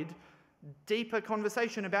avoid deeper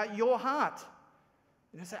conversation about your heart.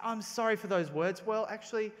 Say, I'm sorry for those words. Well,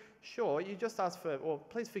 actually, sure, you just asked for, or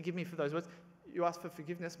please forgive me for those words. You ask for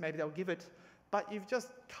forgiveness, maybe they'll give it. But you've just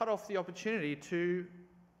cut off the opportunity to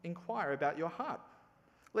inquire about your heart.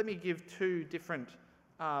 Let me give two different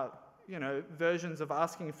versions of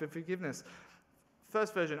asking for forgiveness.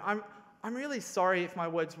 First version, I'm really sorry if my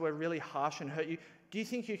words were really harsh and hurt you. Do you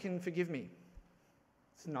think you can forgive me?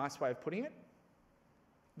 It's a nice way of putting it.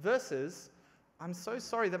 Versus, I'm so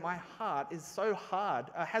sorry that my heart is so hard,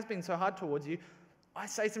 has been so hard towards you. I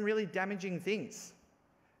say some really damaging things.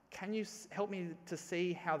 Can you help me to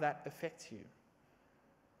see how that affects you?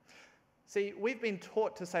 See, we've been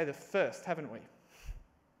taught to say the first, haven't we?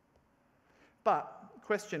 But,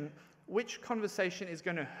 question, which conversation is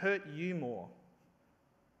going to hurt you more?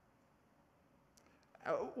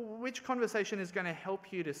 Which conversation is going to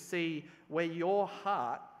help you to see where your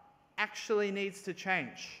heart actually needs to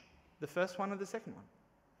change? The first one or the second one?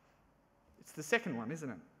 It's the second one, isn't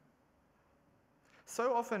it?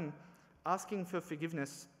 So often, asking for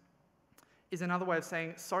forgiveness is another way of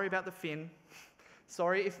saying, sorry about the fin,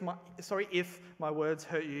 sorry if my words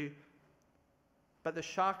hurt you, but the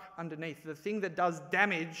shark underneath, the thing that does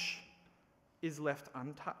damage, is left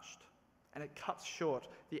untouched. And it cuts short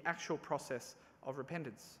the actual process of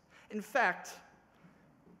repentance. In fact,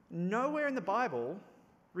 nowhere in the Bible,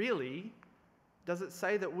 really, does it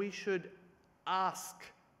say that we should ask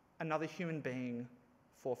another human being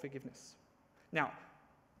for forgiveness. Now,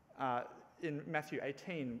 in Matthew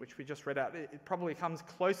 18, which we just read out, it probably comes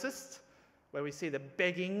closest, where we see the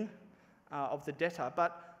begging of the debtor,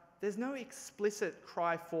 but there's no explicit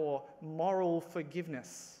cry for moral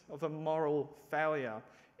forgiveness of a moral failure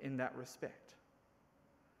in that respect.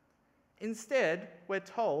 Instead, we're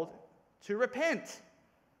told to repent,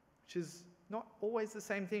 which is not always the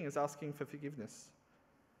same thing as asking for forgiveness.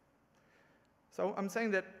 So I'm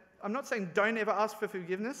not saying don't ever ask for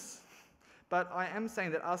forgiveness, but I am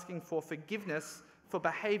saying that asking for forgiveness for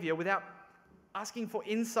behavior without asking for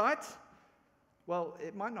insight, well,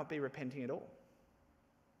 it might not be repenting at all.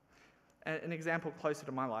 An example closer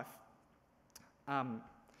to my life.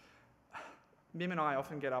 Mim and I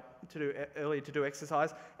often get up early to do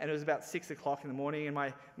exercise, and it was about 6 o'clock in the morning, and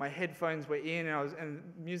my headphones were in, and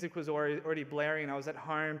music was already blaring, and I was at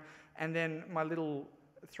home, and then my little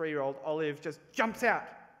 3-year-old Olive just jumps out.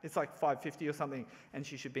 It's like 5:50 or something, and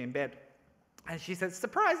she should be in bed. And she says,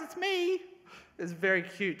 "Surprise, it's me!" It's very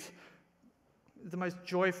cute. The most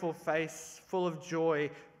joyful face, full of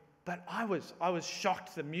joy. But I was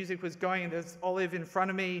shocked. The music was going, and there's Olive in front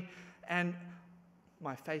of me, and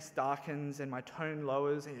my face darkens and my tone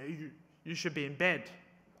lowers. And you should be in bed,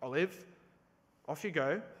 Olive. Off you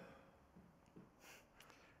go.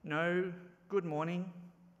 No, good morning.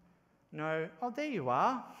 No, oh, there you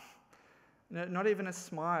are. No, not even a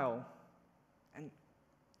smile. And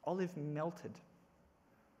Olive melted.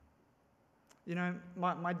 You know,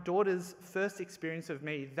 my daughter's first experience of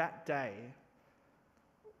me that day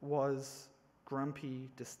was grumpy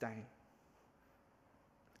disdain.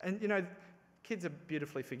 And, you know, kids are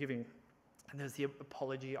beautifully forgiving. And there's the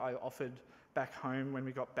apology I offered back home when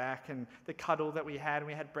we got back, and the cuddle that we had, and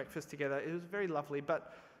we had breakfast together. It was very lovely,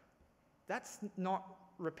 but that's not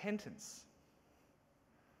repentance.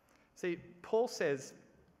 See, Paul says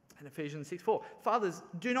in Ephesians 6:4, "Fathers,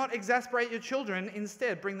 do not exasperate your children.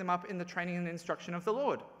 Instead, bring them up in the training and instruction of the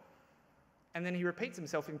Lord." And then he repeats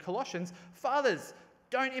himself in Colossians, "Fathers,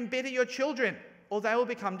 don't embitter your children, or they will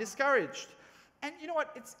become discouraged." And you know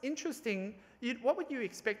what? It's interesting. What would you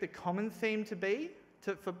expect the common theme to be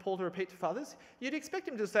for Paul to repeat to fathers? You'd expect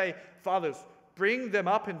him to say, "Fathers, bring them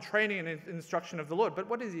up in training and instruction of the Lord." But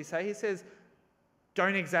what does he say? He says,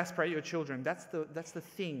 "Don't exasperate your children." That's the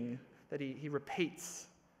thing that he repeats.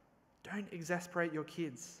 Don't exasperate your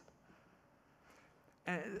kids.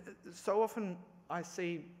 And so often I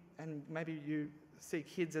see, and maybe you see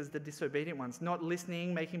kids as the disobedient ones, not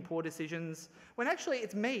listening, making poor decisions, when actually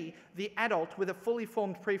it's me, the adult with a fully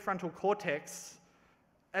formed prefrontal cortex,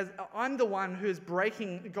 as I'm the one who is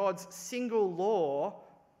breaking God's single law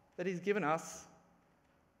that he's given us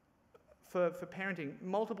for parenting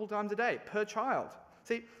multiple times a day, per child.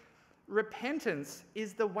 See, repentance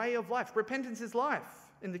is the way of life. Repentance is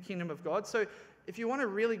life in the kingdom of God. So if you want to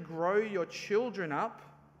really grow your children up,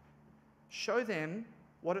 show them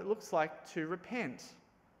what it looks like to repent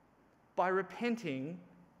by repenting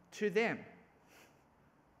to them.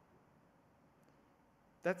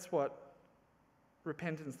 That's what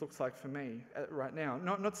repentance looks like for me right now.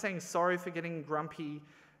 Not saying sorry for getting grumpy,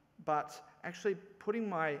 but actually putting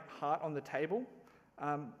my heart on the table,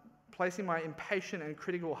 placing my impatient and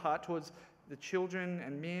critical heart towards the children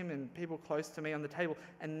and Mim and people close to me on the table,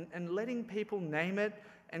 and letting people name it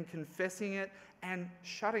and confessing it and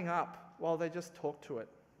shutting up while they just talk to it.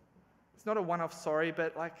 It's not a one-off sorry,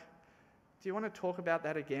 but like, do you want to talk about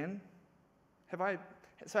that again? Have I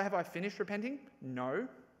finished repenting? No.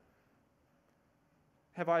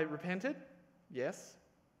 Have I repented? Yes.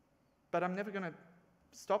 But I'm never going to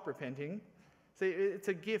stop repenting. See, it's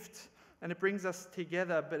a gift, and it brings us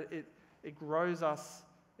together, but it grows us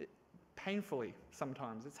painfully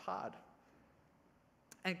sometimes. It's hard.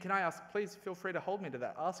 And can I ask, please feel free to hold me to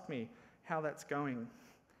that. Ask me how that's going.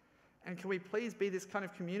 And can we please be this kind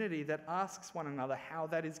of community that asks one another how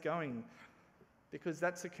that is going? Because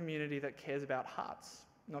that's a community that cares about hearts,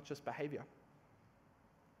 not just behavior.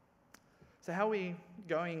 So how are we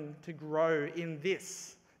going to grow in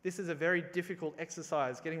this? This is a very difficult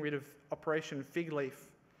exercise, getting rid of Operation Fig Leaf.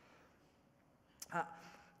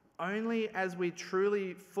 Only as we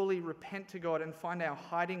truly, fully repent to God and find our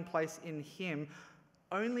hiding place in Him,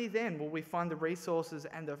 only then will we find the resources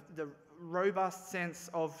and the robust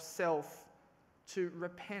sense of self to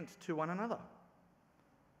repent to one another,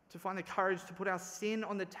 to find the courage to put our sin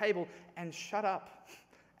on the table and shut up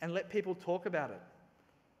and let people talk about it.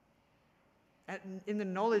 And in the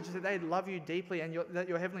knowledge that they love you deeply and that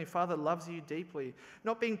your Heavenly Father loves you deeply.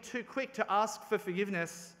 Not being too quick to ask for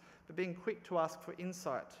forgiveness, but being quick to ask for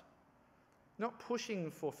insight. Not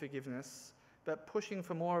pushing for forgiveness, but pushing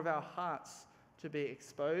for more of our hearts to be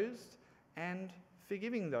exposed and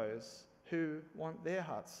forgiving those who want their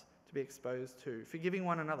hearts to be exposed to. Forgiving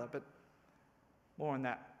one another, but more on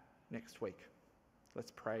that next week.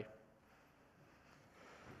 Let's pray.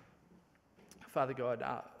 Father God,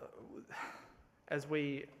 as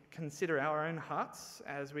we consider our own hearts,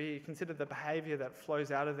 as we consider the behaviour that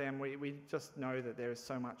flows out of them, we just know that there is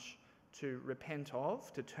so much to repent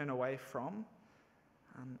of, to turn away from.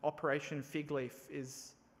 Operation Fig Leaf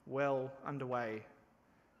is well underway.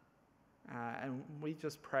 And we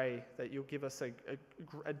just pray that you'll give us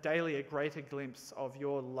a daily, a greater glimpse of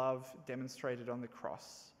your love demonstrated on the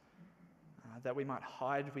cross, that we might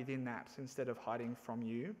hide within that instead of hiding from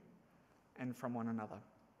you and from one another.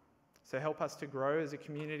 So help us to grow as a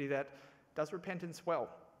community that does repentance well,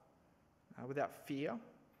 without fear,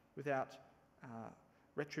 without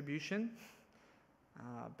retribution,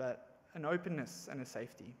 but an openness and a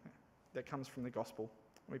safety that comes from the gospel.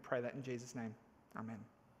 We pray that in Jesus' name. Amen.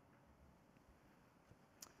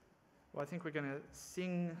 Well, I think we're going to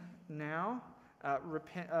sing now.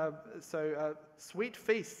 Sweet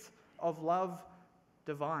Feast of Love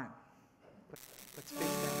Divine. Let's feast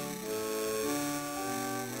now.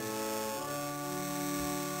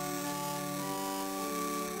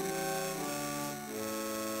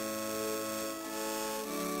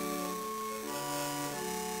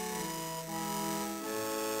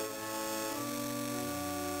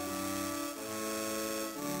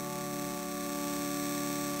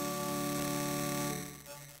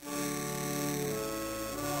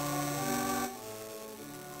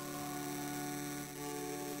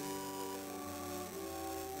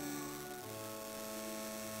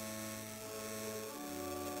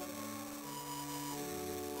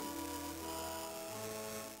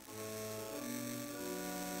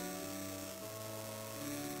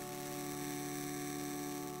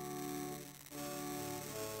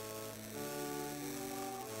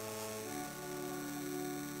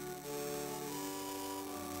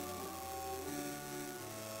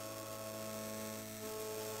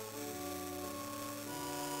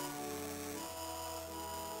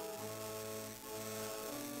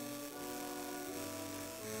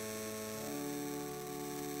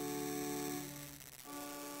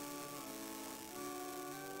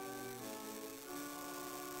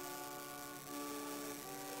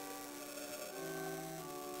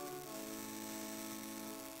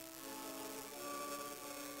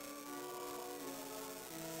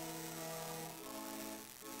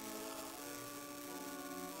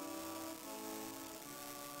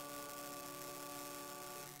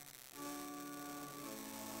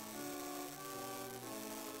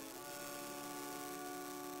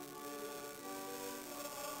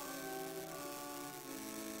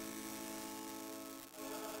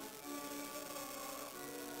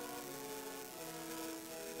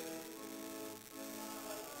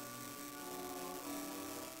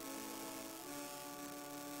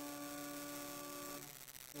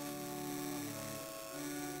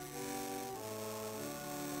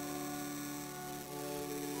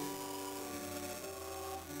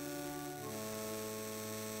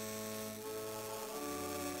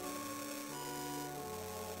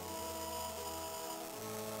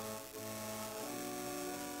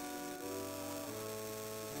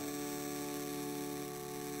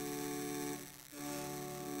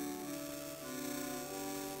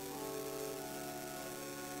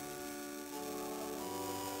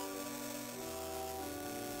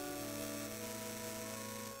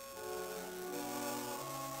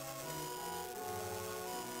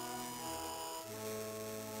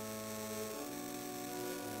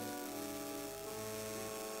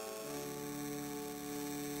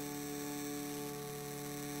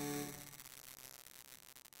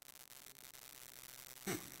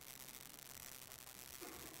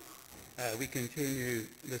 We continue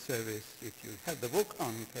the service, if you have the book,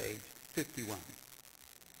 on page 51.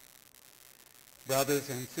 Brothers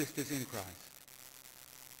and sisters in Christ,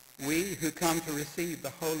 we who come to receive the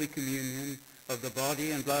Holy Communion of the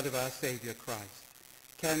body and blood of our Saviour Christ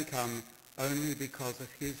can come only because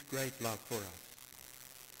of his great love for us.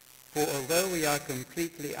 For although we are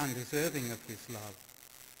completely undeserving of his love,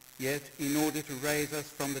 yet in order to raise us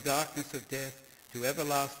from the darkness of death to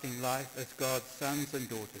everlasting life as God's sons and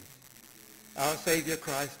daughters, our Saviour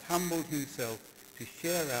Christ humbled himself to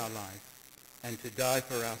share our life and to die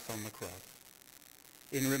for us on the cross.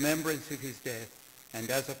 In remembrance of his death and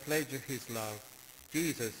as a pledge of his love,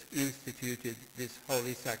 Jesus instituted this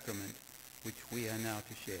holy sacrament which we are now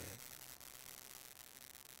to share.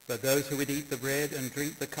 But those who would eat the bread and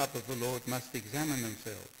drink the cup of the Lord must examine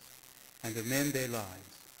themselves and amend their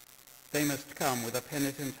lives. They must come with a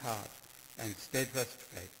penitent heart and steadfast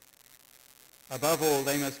faith. Above all,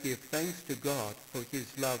 they must give thanks to God for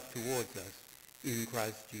his love towards us in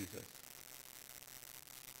Christ Jesus.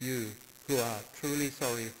 You who are truly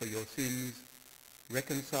sorry for your sins,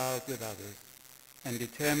 reconciled with others, and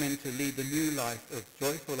determined to lead the new life of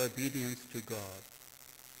joyful obedience to God,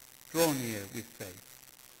 draw near with faith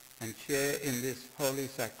and share in this holy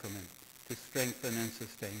sacrament to strengthen and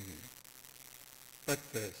sustain you. But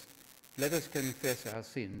first, let us confess our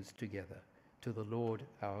sins together to the Lord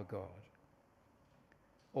our God.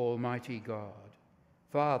 Almighty God,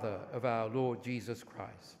 Father of our Lord Jesus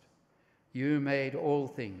Christ, you made all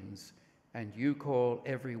things, and you call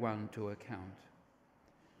everyone to account.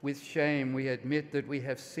 With shame we admit that we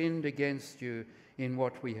have sinned against you in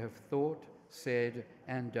what we have thought, said,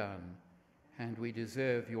 and done, and we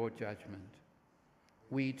deserve your judgment.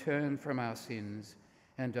 We turn from our sins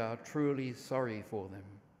and are truly sorry for them.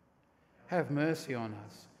 Have mercy on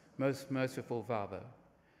us, most merciful Father.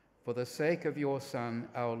 For the sake of your Son,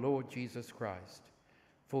 our Lord Jesus Christ,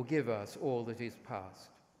 forgive us all that is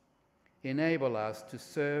past. Enable us to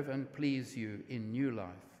serve and please you in new life,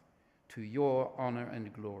 to your honor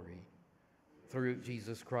and glory. Through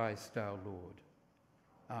Jesus Christ our Lord.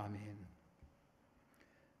 Amen.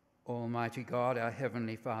 Almighty God, our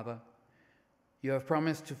Heavenly Father, you have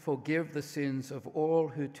promised to forgive the sins of all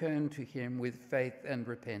who turn to him with faith and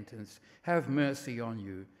repentance. Have mercy on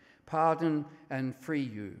you, pardon and free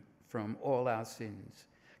you from all our sins.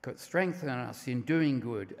 Strengthen us in doing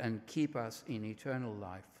good and keep us in eternal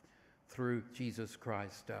life. Through Jesus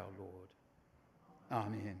Christ our Lord.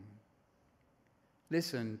 Amen.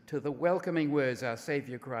 Listen to the welcoming words our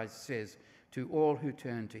Saviour Christ says to all who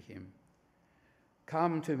turn to him.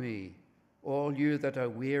 Come to me, all you that are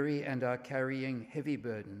weary and are carrying heavy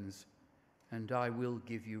burdens, and I will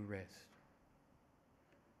give you rest.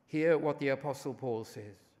 Hear what the Apostle Paul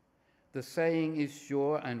says. The saying is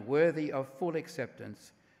sure and worthy of full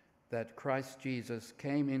acceptance, that Christ Jesus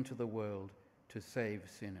came into the world to save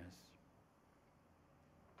sinners.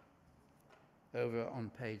 Over on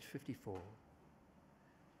page 54.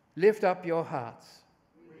 Lift up your hearts.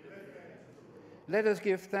 Let us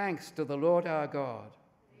give thanks to the Lord our God.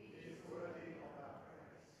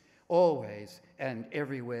 Always and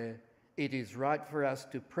everywhere it is right for us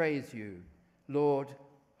to praise you, Lord,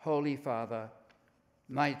 Holy Father,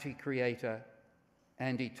 mighty Creator,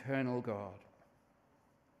 and eternal God.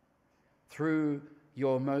 Through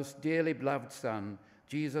your most dearly beloved Son,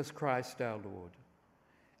 Jesus Christ our Lord.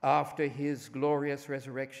 After his glorious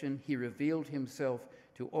resurrection, he revealed himself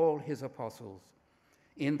to all his apostles.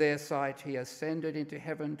 In their sight, he ascended into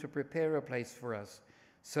heaven to prepare a place for us,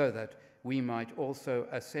 so that we might also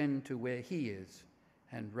ascend to where he is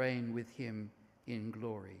and reign with him in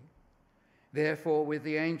glory. Therefore, with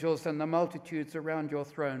the angels and the multitudes around your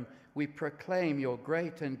throne, we proclaim your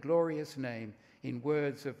great and glorious name in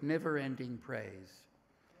words of never-ending praise.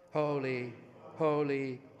 Holy,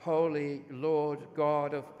 holy, holy, Lord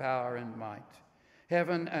God of power and might.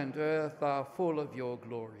 Heaven and earth are full of your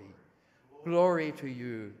glory. Glory to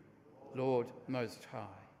you, Lord Most High.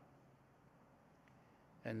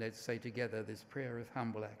 And let's say together this prayer of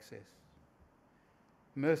humble access.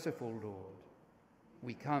 Merciful Lord,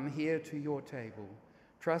 we come here to your table,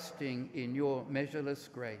 trusting in your measureless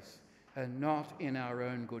grace and not in our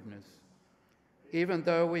own goodness. Even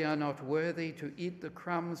though we are not worthy to eat the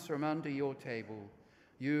crumbs from under your table,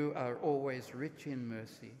 you are always rich in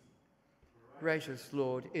mercy. Gracious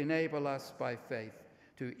Lord, enable us by faith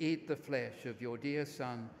to eat the flesh of your dear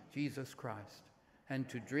Son, Jesus Christ, and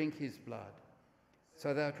to drink his blood,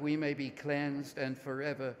 so that we may be cleansed and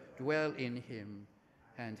forever dwell in him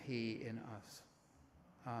and he in us.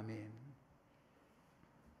 Amen.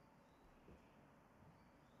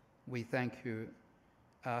 We thank you,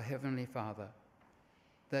 our Heavenly Father,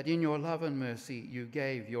 that in your love and mercy you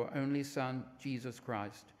gave your only Son, Jesus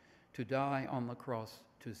Christ, to die on the cross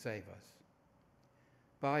to save us.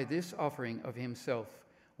 By this offering of himself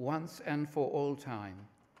once and for all time,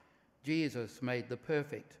 Jesus made the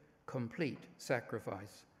perfect, complete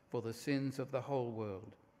sacrifice for the sins of the whole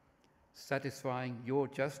world, satisfying your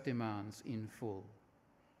just demands in full.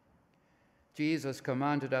 Jesus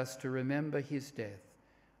commanded us to remember his death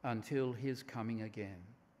until his coming again.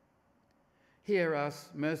 Hear us,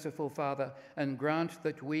 merciful Father, and grant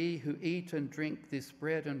that we who eat and drink this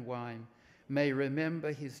bread and wine may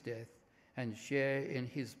remember his death and share in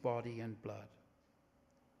his body and blood.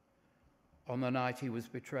 On the night he was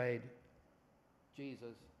betrayed,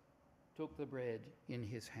 Jesus took the bread in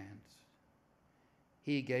his hands.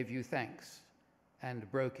 He gave you thanks and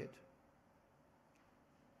broke it.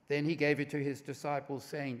 Then he gave it to his disciples,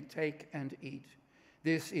 saying, "Take and eat.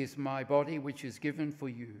 This is my body, which is given for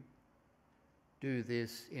you. Do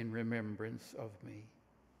this in remembrance of me."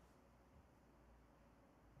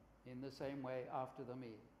 In the same way, after the meal,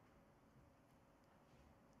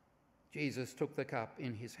 Jesus took the cup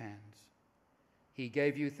in his hands. He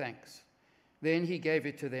gave you thanks. Then he gave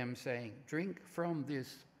it to them, saying, "Drink from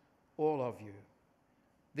this, all of you.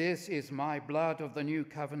 This is my blood of the new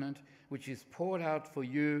covenant, which is poured out for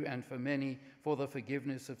you and for many for the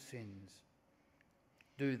forgiveness of sins.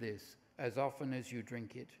 Do this as often as you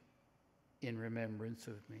drink it in remembrance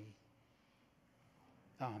of me."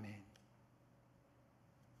 Amen.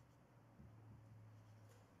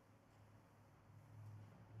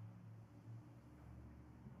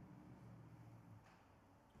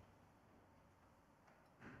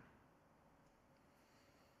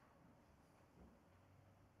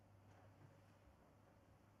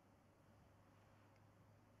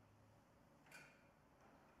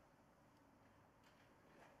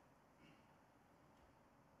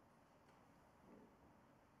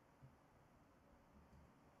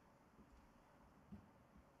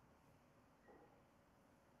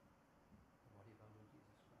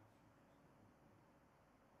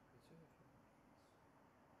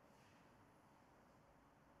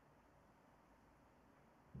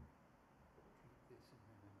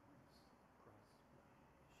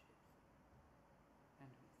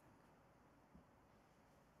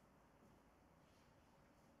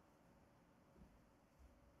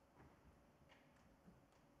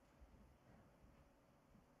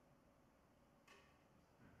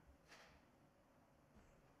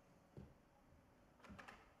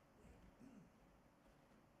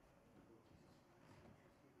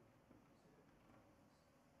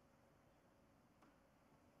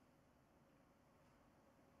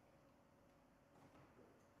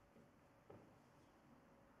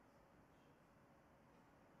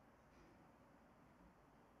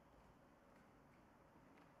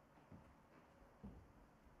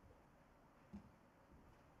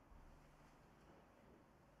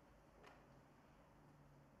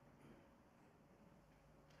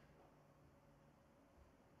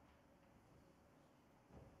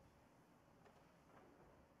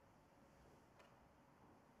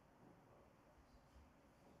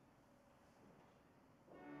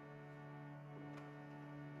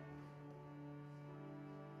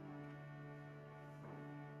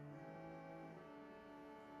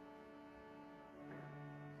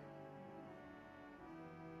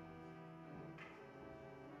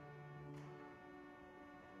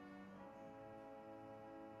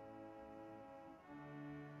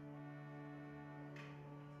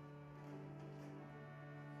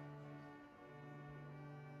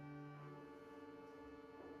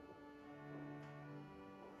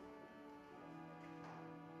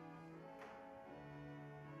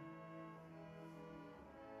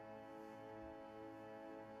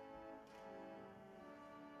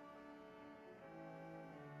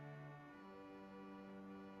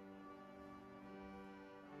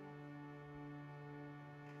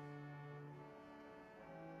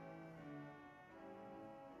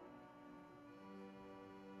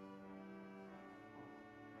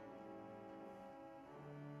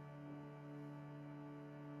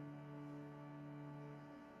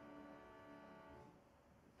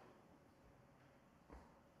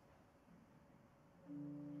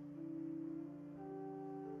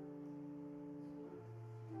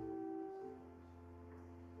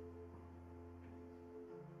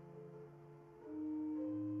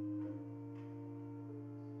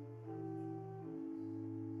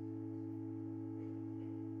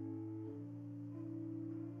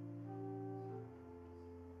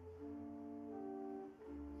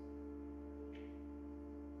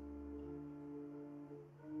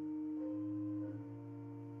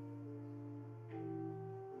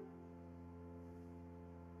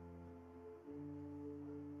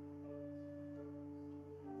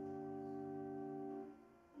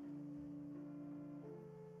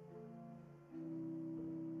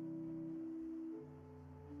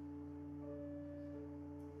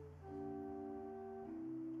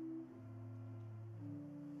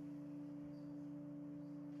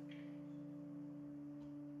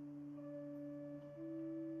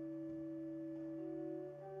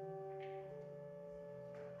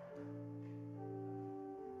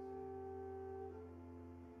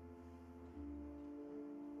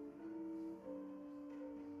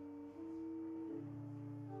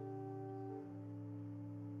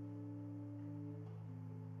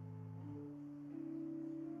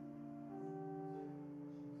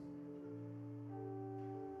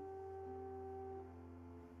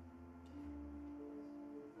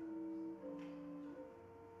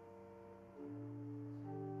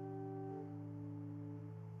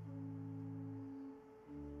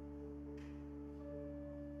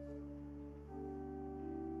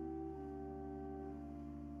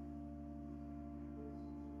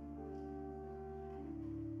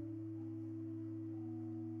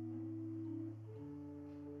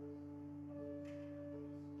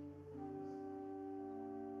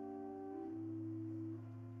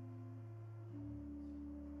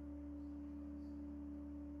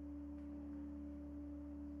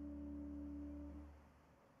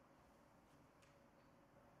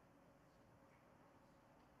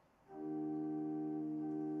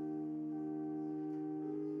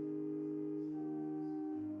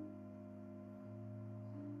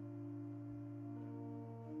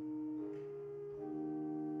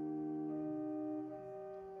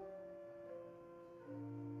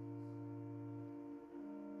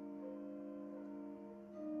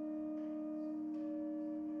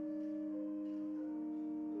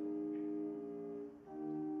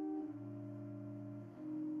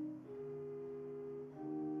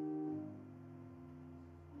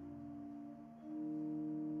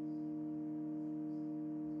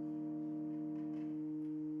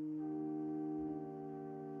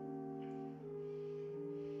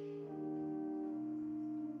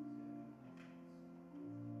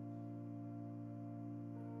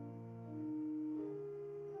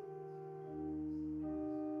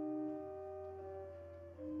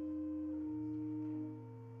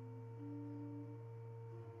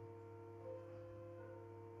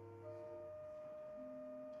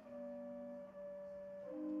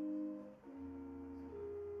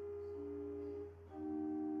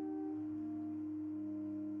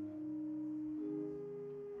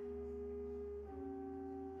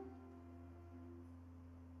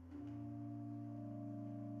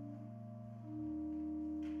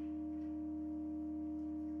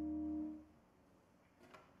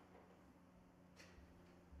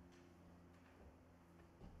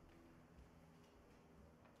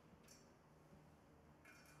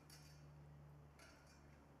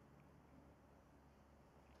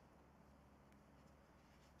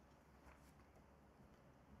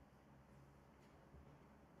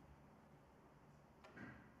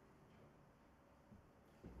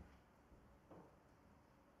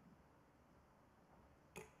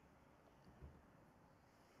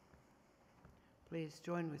 Please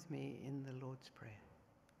join with me in the Lord's Prayer.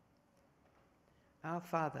 Our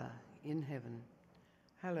Father in heaven,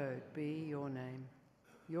 hallowed be your name.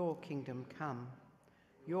 Your kingdom come.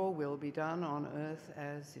 Your will be done on earth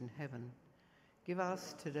as in heaven. Give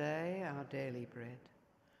us today our daily bread.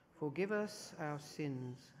 Forgive us our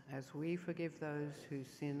sins as we forgive those who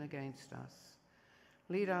sin against us.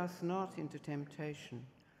 Lead us not into temptation,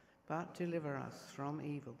 but deliver us from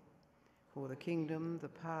evil. For the kingdom, the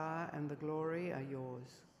power, and the glory are yours,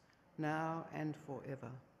 now and forever.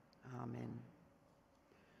 Amen.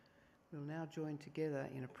 We'll now join together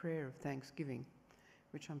in a prayer of thanksgiving,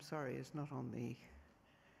 which I'm sorry is not on the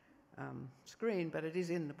screen, but it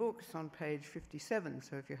is in the books on page 57.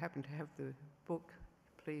 So if you happen to have the book,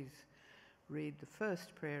 please read the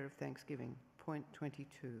first prayer of thanksgiving, point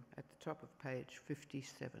 22, at the top of page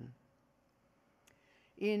 57.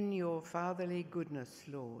 In your fatherly goodness,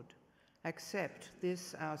 Lord, accept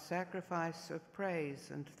this our sacrifice of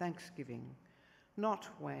praise and thanksgiving, not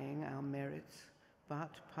weighing our merits,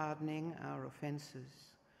 but pardoning our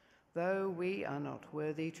offences. Though we are not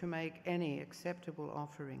worthy to make any acceptable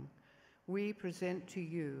offering, we present to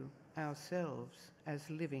you ourselves as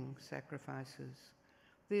living sacrifices.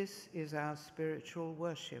 This is our spiritual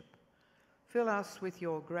worship. Fill us with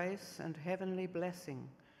your grace and heavenly blessing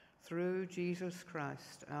through Jesus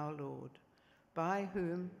Christ our Lord, by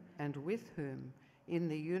whom and with whom, in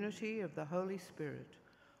the unity of the Holy Spirit,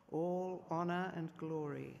 all honour and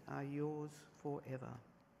glory are yours forever.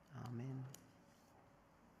 Amen.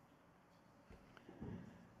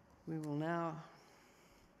 We will now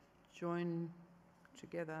join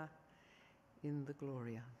together in the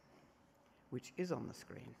Gloria, which is on the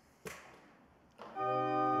screen.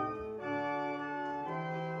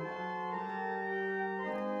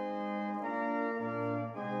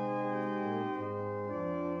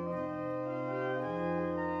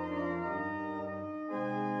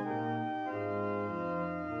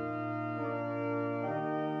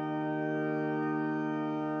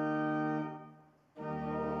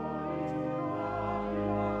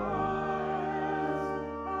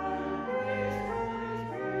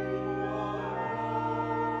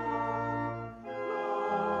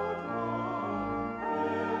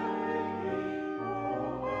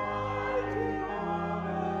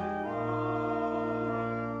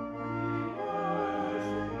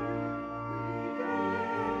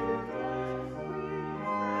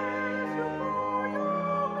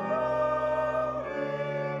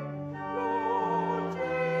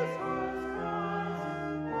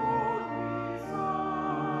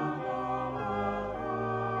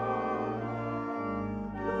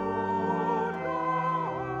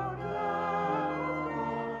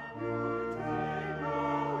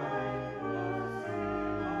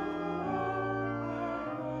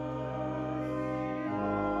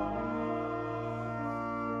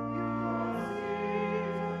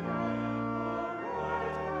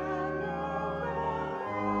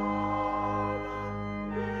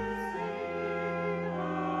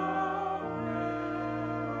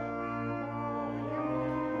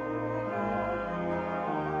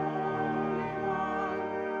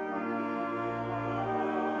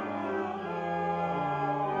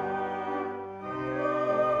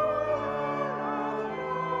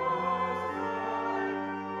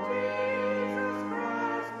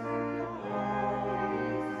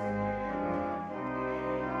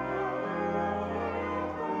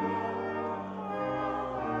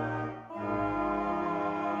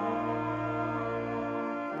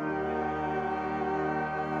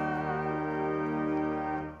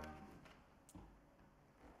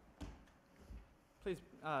 Please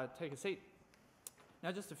take a seat.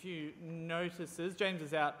 Now, just a few notices. James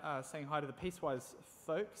is out saying hi to the Peacewise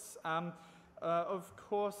folks. Of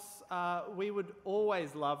course, we would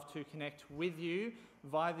always love to connect with you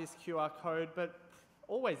via this QR code, but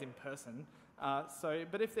always in person.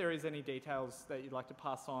 But if there is any details that you'd like to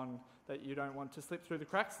pass on that you don't want to slip through the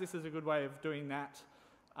cracks, this is a good way of doing that.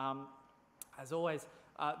 As always,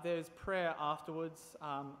 there's prayer afterwards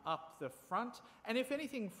up the front. And if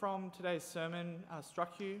anything from today's sermon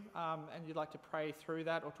struck you and you'd like to pray through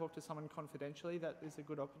that or talk to someone confidentially, that is a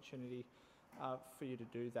good opportunity for you to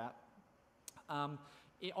do that. On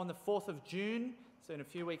the 4th of June, so in a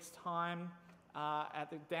few weeks' time, at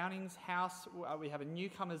the Downings house, we have a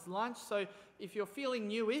newcomers lunch. So if you're feeling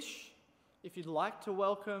newish, if you'd like to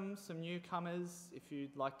welcome some newcomers, if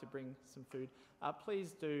you'd like to bring some food,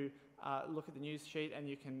 please do look at the news sheet, and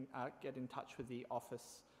you can get in touch with the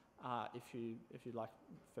office if you'd like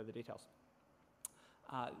further details.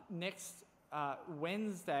 Next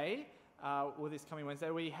Wednesday, this coming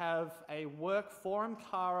Wednesday, we have a work forum.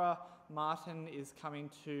 Cara Martin is coming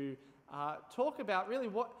to talk about really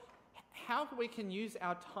how we can use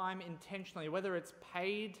our time intentionally, whether it's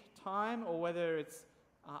paid time or whether it's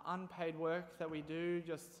unpaid work that we do,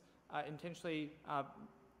 just intentionally,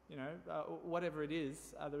 whatever it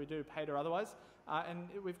is that we do, paid or otherwise. And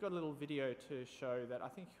we've got a little video to show that I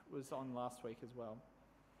think was on last week as well.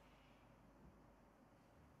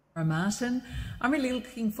 Martin. I'm really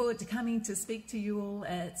looking forward to coming to speak to you all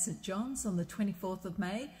at St John's on the 24th of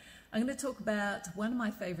May. I'm going to talk about one of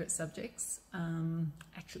my favourite subjects.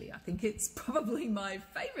 Actually, I think it's probably my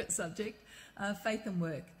favourite subject, faith and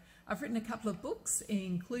work. I've written a couple of books,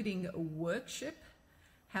 including Workship,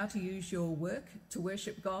 How to Use Your Work to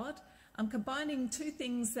Worship God. I'm combining two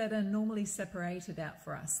things that are normally separated out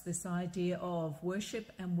for us, this idea of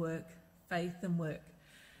worship and work, faith and work.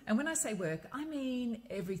 And when I say work, I mean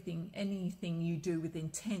everything, anything you do with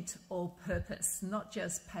intent or purpose, not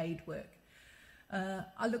just paid work.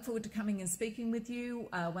 I look forward to coming and speaking with you.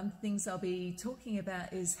 One of the things I'll be talking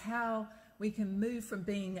about is how we can move from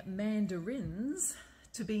being mandarins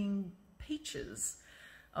to being peaches.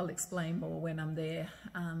 I'll explain more when I'm there,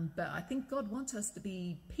 but I think God wants us to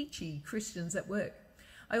be peachy Christians at work.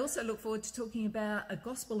 I also look forward to talking about a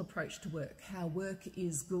gospel approach to work, how work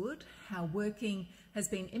is good, how working has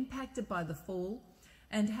been impacted by the fall,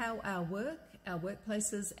 and how our work, our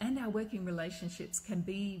workplaces, and our working relationships can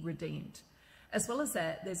be redeemed. As well as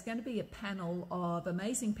that, there's going to be a panel of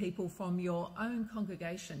amazing people from your own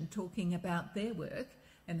congregation talking about their work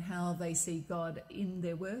and how they see God in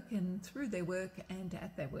their work and through their work and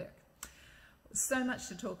at their work. So much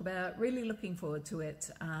to talk about, really looking forward to it.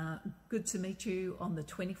 Good to meet you on the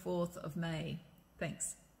 24th of May.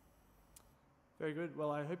 Thanks. Very good.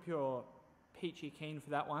 Well, I hope you're peachy keen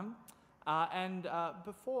for that one. And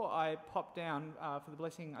before I pop down for the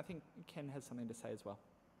blessing, I think Ken has something to say as well.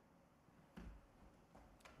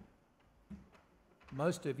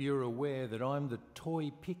 Most of you are aware that I'm the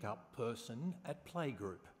toy pickup person at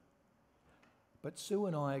Playgroup. But Sue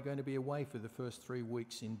and I are going to be away for the first 3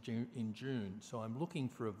 weeks in June, so I'm looking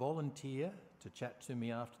for a volunteer to chat to me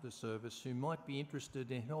after the service who might be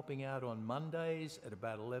interested in helping out on Mondays at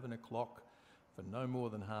about 11 o'clock for no more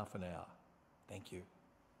than half an hour. Thank you.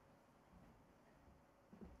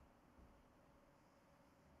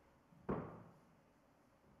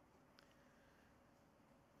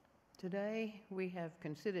 Today we have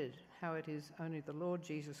considered how it is only the Lord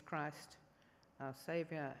Jesus Christ, our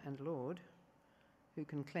Saviour and Lord, who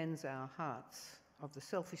can cleanse our hearts of the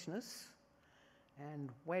selfishness and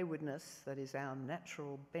waywardness that is our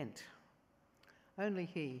natural bent. Only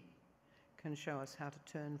He can show us how to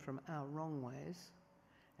turn from our wrong ways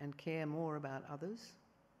and care more about others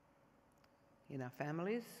in our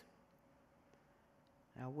families,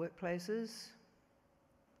 our workplaces,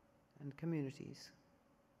 and communities.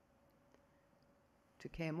 To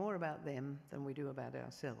care more about them than we do about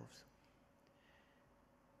ourselves.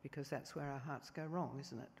 Because that's where our hearts go wrong,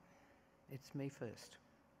 isn't it? It's me first.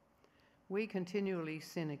 We continually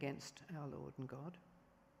sin against our Lord and God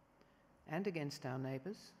and against our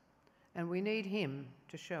neighbours, and we need Him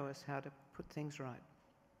to show us how to put things right,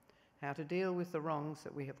 how to deal with the wrongs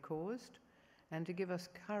that we have caused, and to give us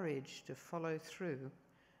courage to follow through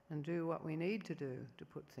and do what we need to do to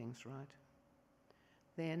put things right.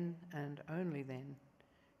 Then and only then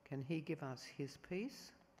can He give us His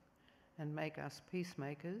peace and make us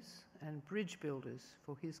peacemakers and bridge builders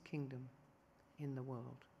for His kingdom in the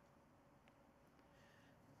world.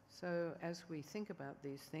 So as we think about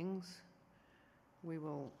these things, we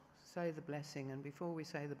will say the blessing, and before we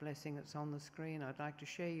say the blessing that's on the screen, I'd like to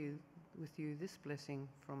share with you this blessing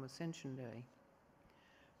from Ascension Day.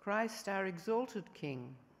 Christ, our exalted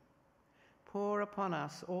King, pour upon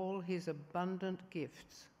us all His abundant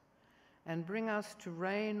gifts and bring us to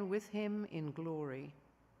reign with Him in glory.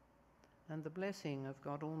 And the blessing of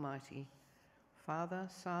God Almighty, Father,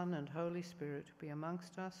 Son, and Holy Spirit be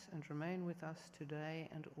amongst us and remain with us today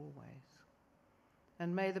and always.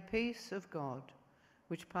 And may the peace of God,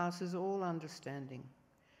 which passes all understanding,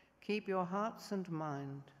 keep your hearts and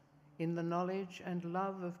mind in the knowledge and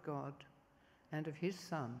love of God and of His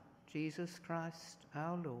Son, Jesus Christ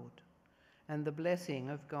our Lord. And the blessing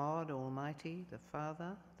of God Almighty, the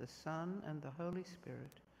Father, the Son, and the Holy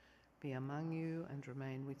Spirit be among you and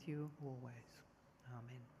remain with you always.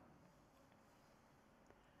 Amen.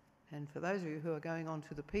 And for those of you who are going on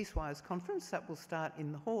to the Peacewise Conference, that will start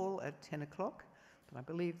in the hall at 10 o'clock, but I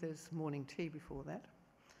believe there's morning tea before that.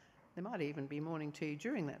 There might even be morning tea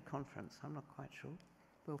during that conference. I'm not quite sure.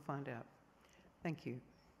 We'll find out. Thank you.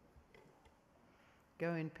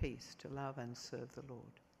 Go in peace to love and serve the Lord.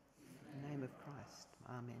 In the name of Christ.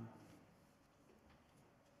 Amen.